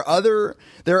there are other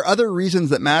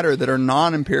reasons that matter that are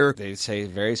non-empirical. They say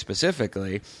very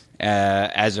specifically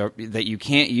that you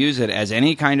can't use it as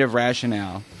any kind of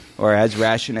rationale or as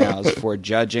rationales for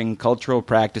judging cultural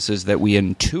practices that we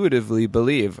intuitively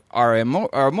believe are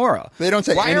immoral. They don't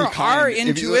say why any are kind. Our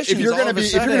intuitions if you're going to be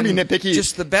nitpicky,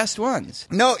 just the best ones.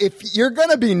 No, if you're going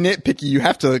to be nitpicky, you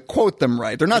have to quote them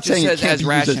right. They're not saying it can't be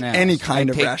used as any kind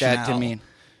of rationale. That to mean.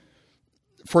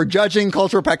 For judging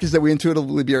cultural practices that we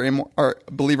intuitively believe are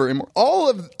immoral.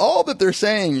 All that they're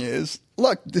saying is,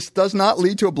 look, this does not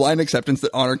lead to a blind acceptance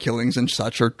that honor killings and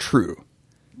such are true.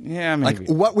 Yeah, maybe.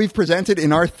 What we've presented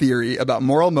in our theory about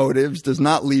moral motives does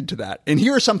not lead to that. And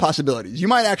here are some possibilities. You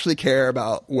might actually care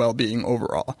about well-being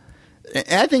overall. And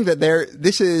I think that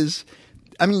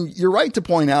you're right to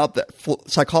point out that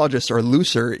psychologists are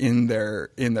looser in their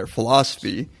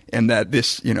philosophy, and that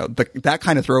this, that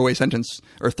kind of throwaway sentence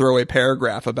or throwaway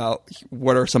paragraph about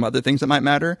what are some other things that might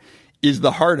matter is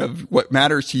the heart of what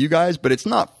matters to you guys, but it's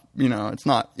not. It's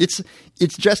not. It's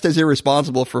just as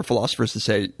irresponsible for philosophers to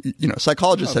say,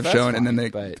 psychologists have shown, and then they.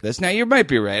 But now you might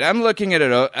be right. I'm looking at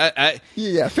it.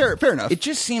 Yeah, fair enough. It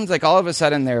just seems like all of a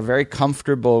sudden they're very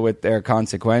comfortable with their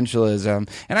consequentialism,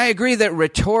 and I agree that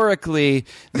rhetorically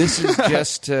this is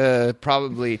just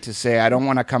probably to say I don't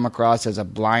want to come across as a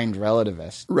blind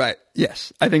relativist. Right.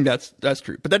 Yes, I think that's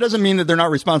true, but that doesn't mean that they're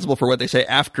not responsible for what they say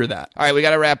after that. All right, we got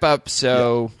to wrap up.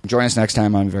 So join us next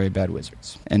time on Very Bad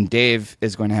Wizards, and Dave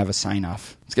is going to have a sign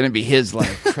off. It's going to be his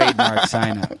trademark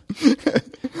sign off.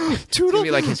 It's going to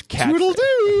be like his cat. Toodle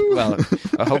doo. Well,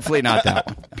 hopefully not that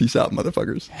one. Peace out,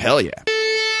 motherfuckers. Hell yeah.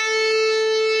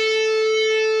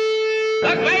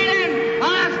 The great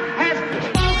Oz has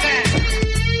spoken.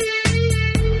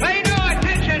 Pay no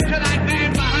attention to that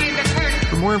man behind the curtain.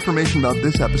 For more information about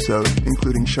this episode,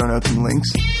 including show notes and links,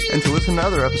 and to listen to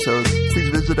other episodes, please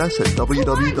visit us at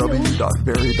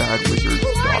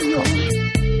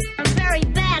www.verybadwizards.com.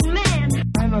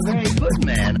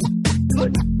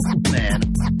 man.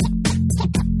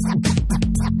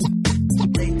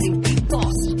 They think deep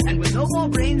thoughts, and with no more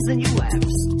brains than you have.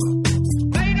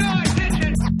 Pay no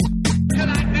attention to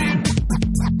that man.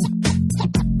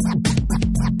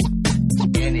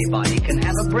 Anybody can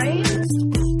have a brain.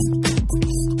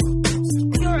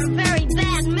 You're a very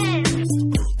bad man.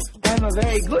 I'm a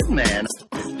very good man.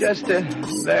 Just a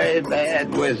very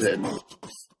bad wizard.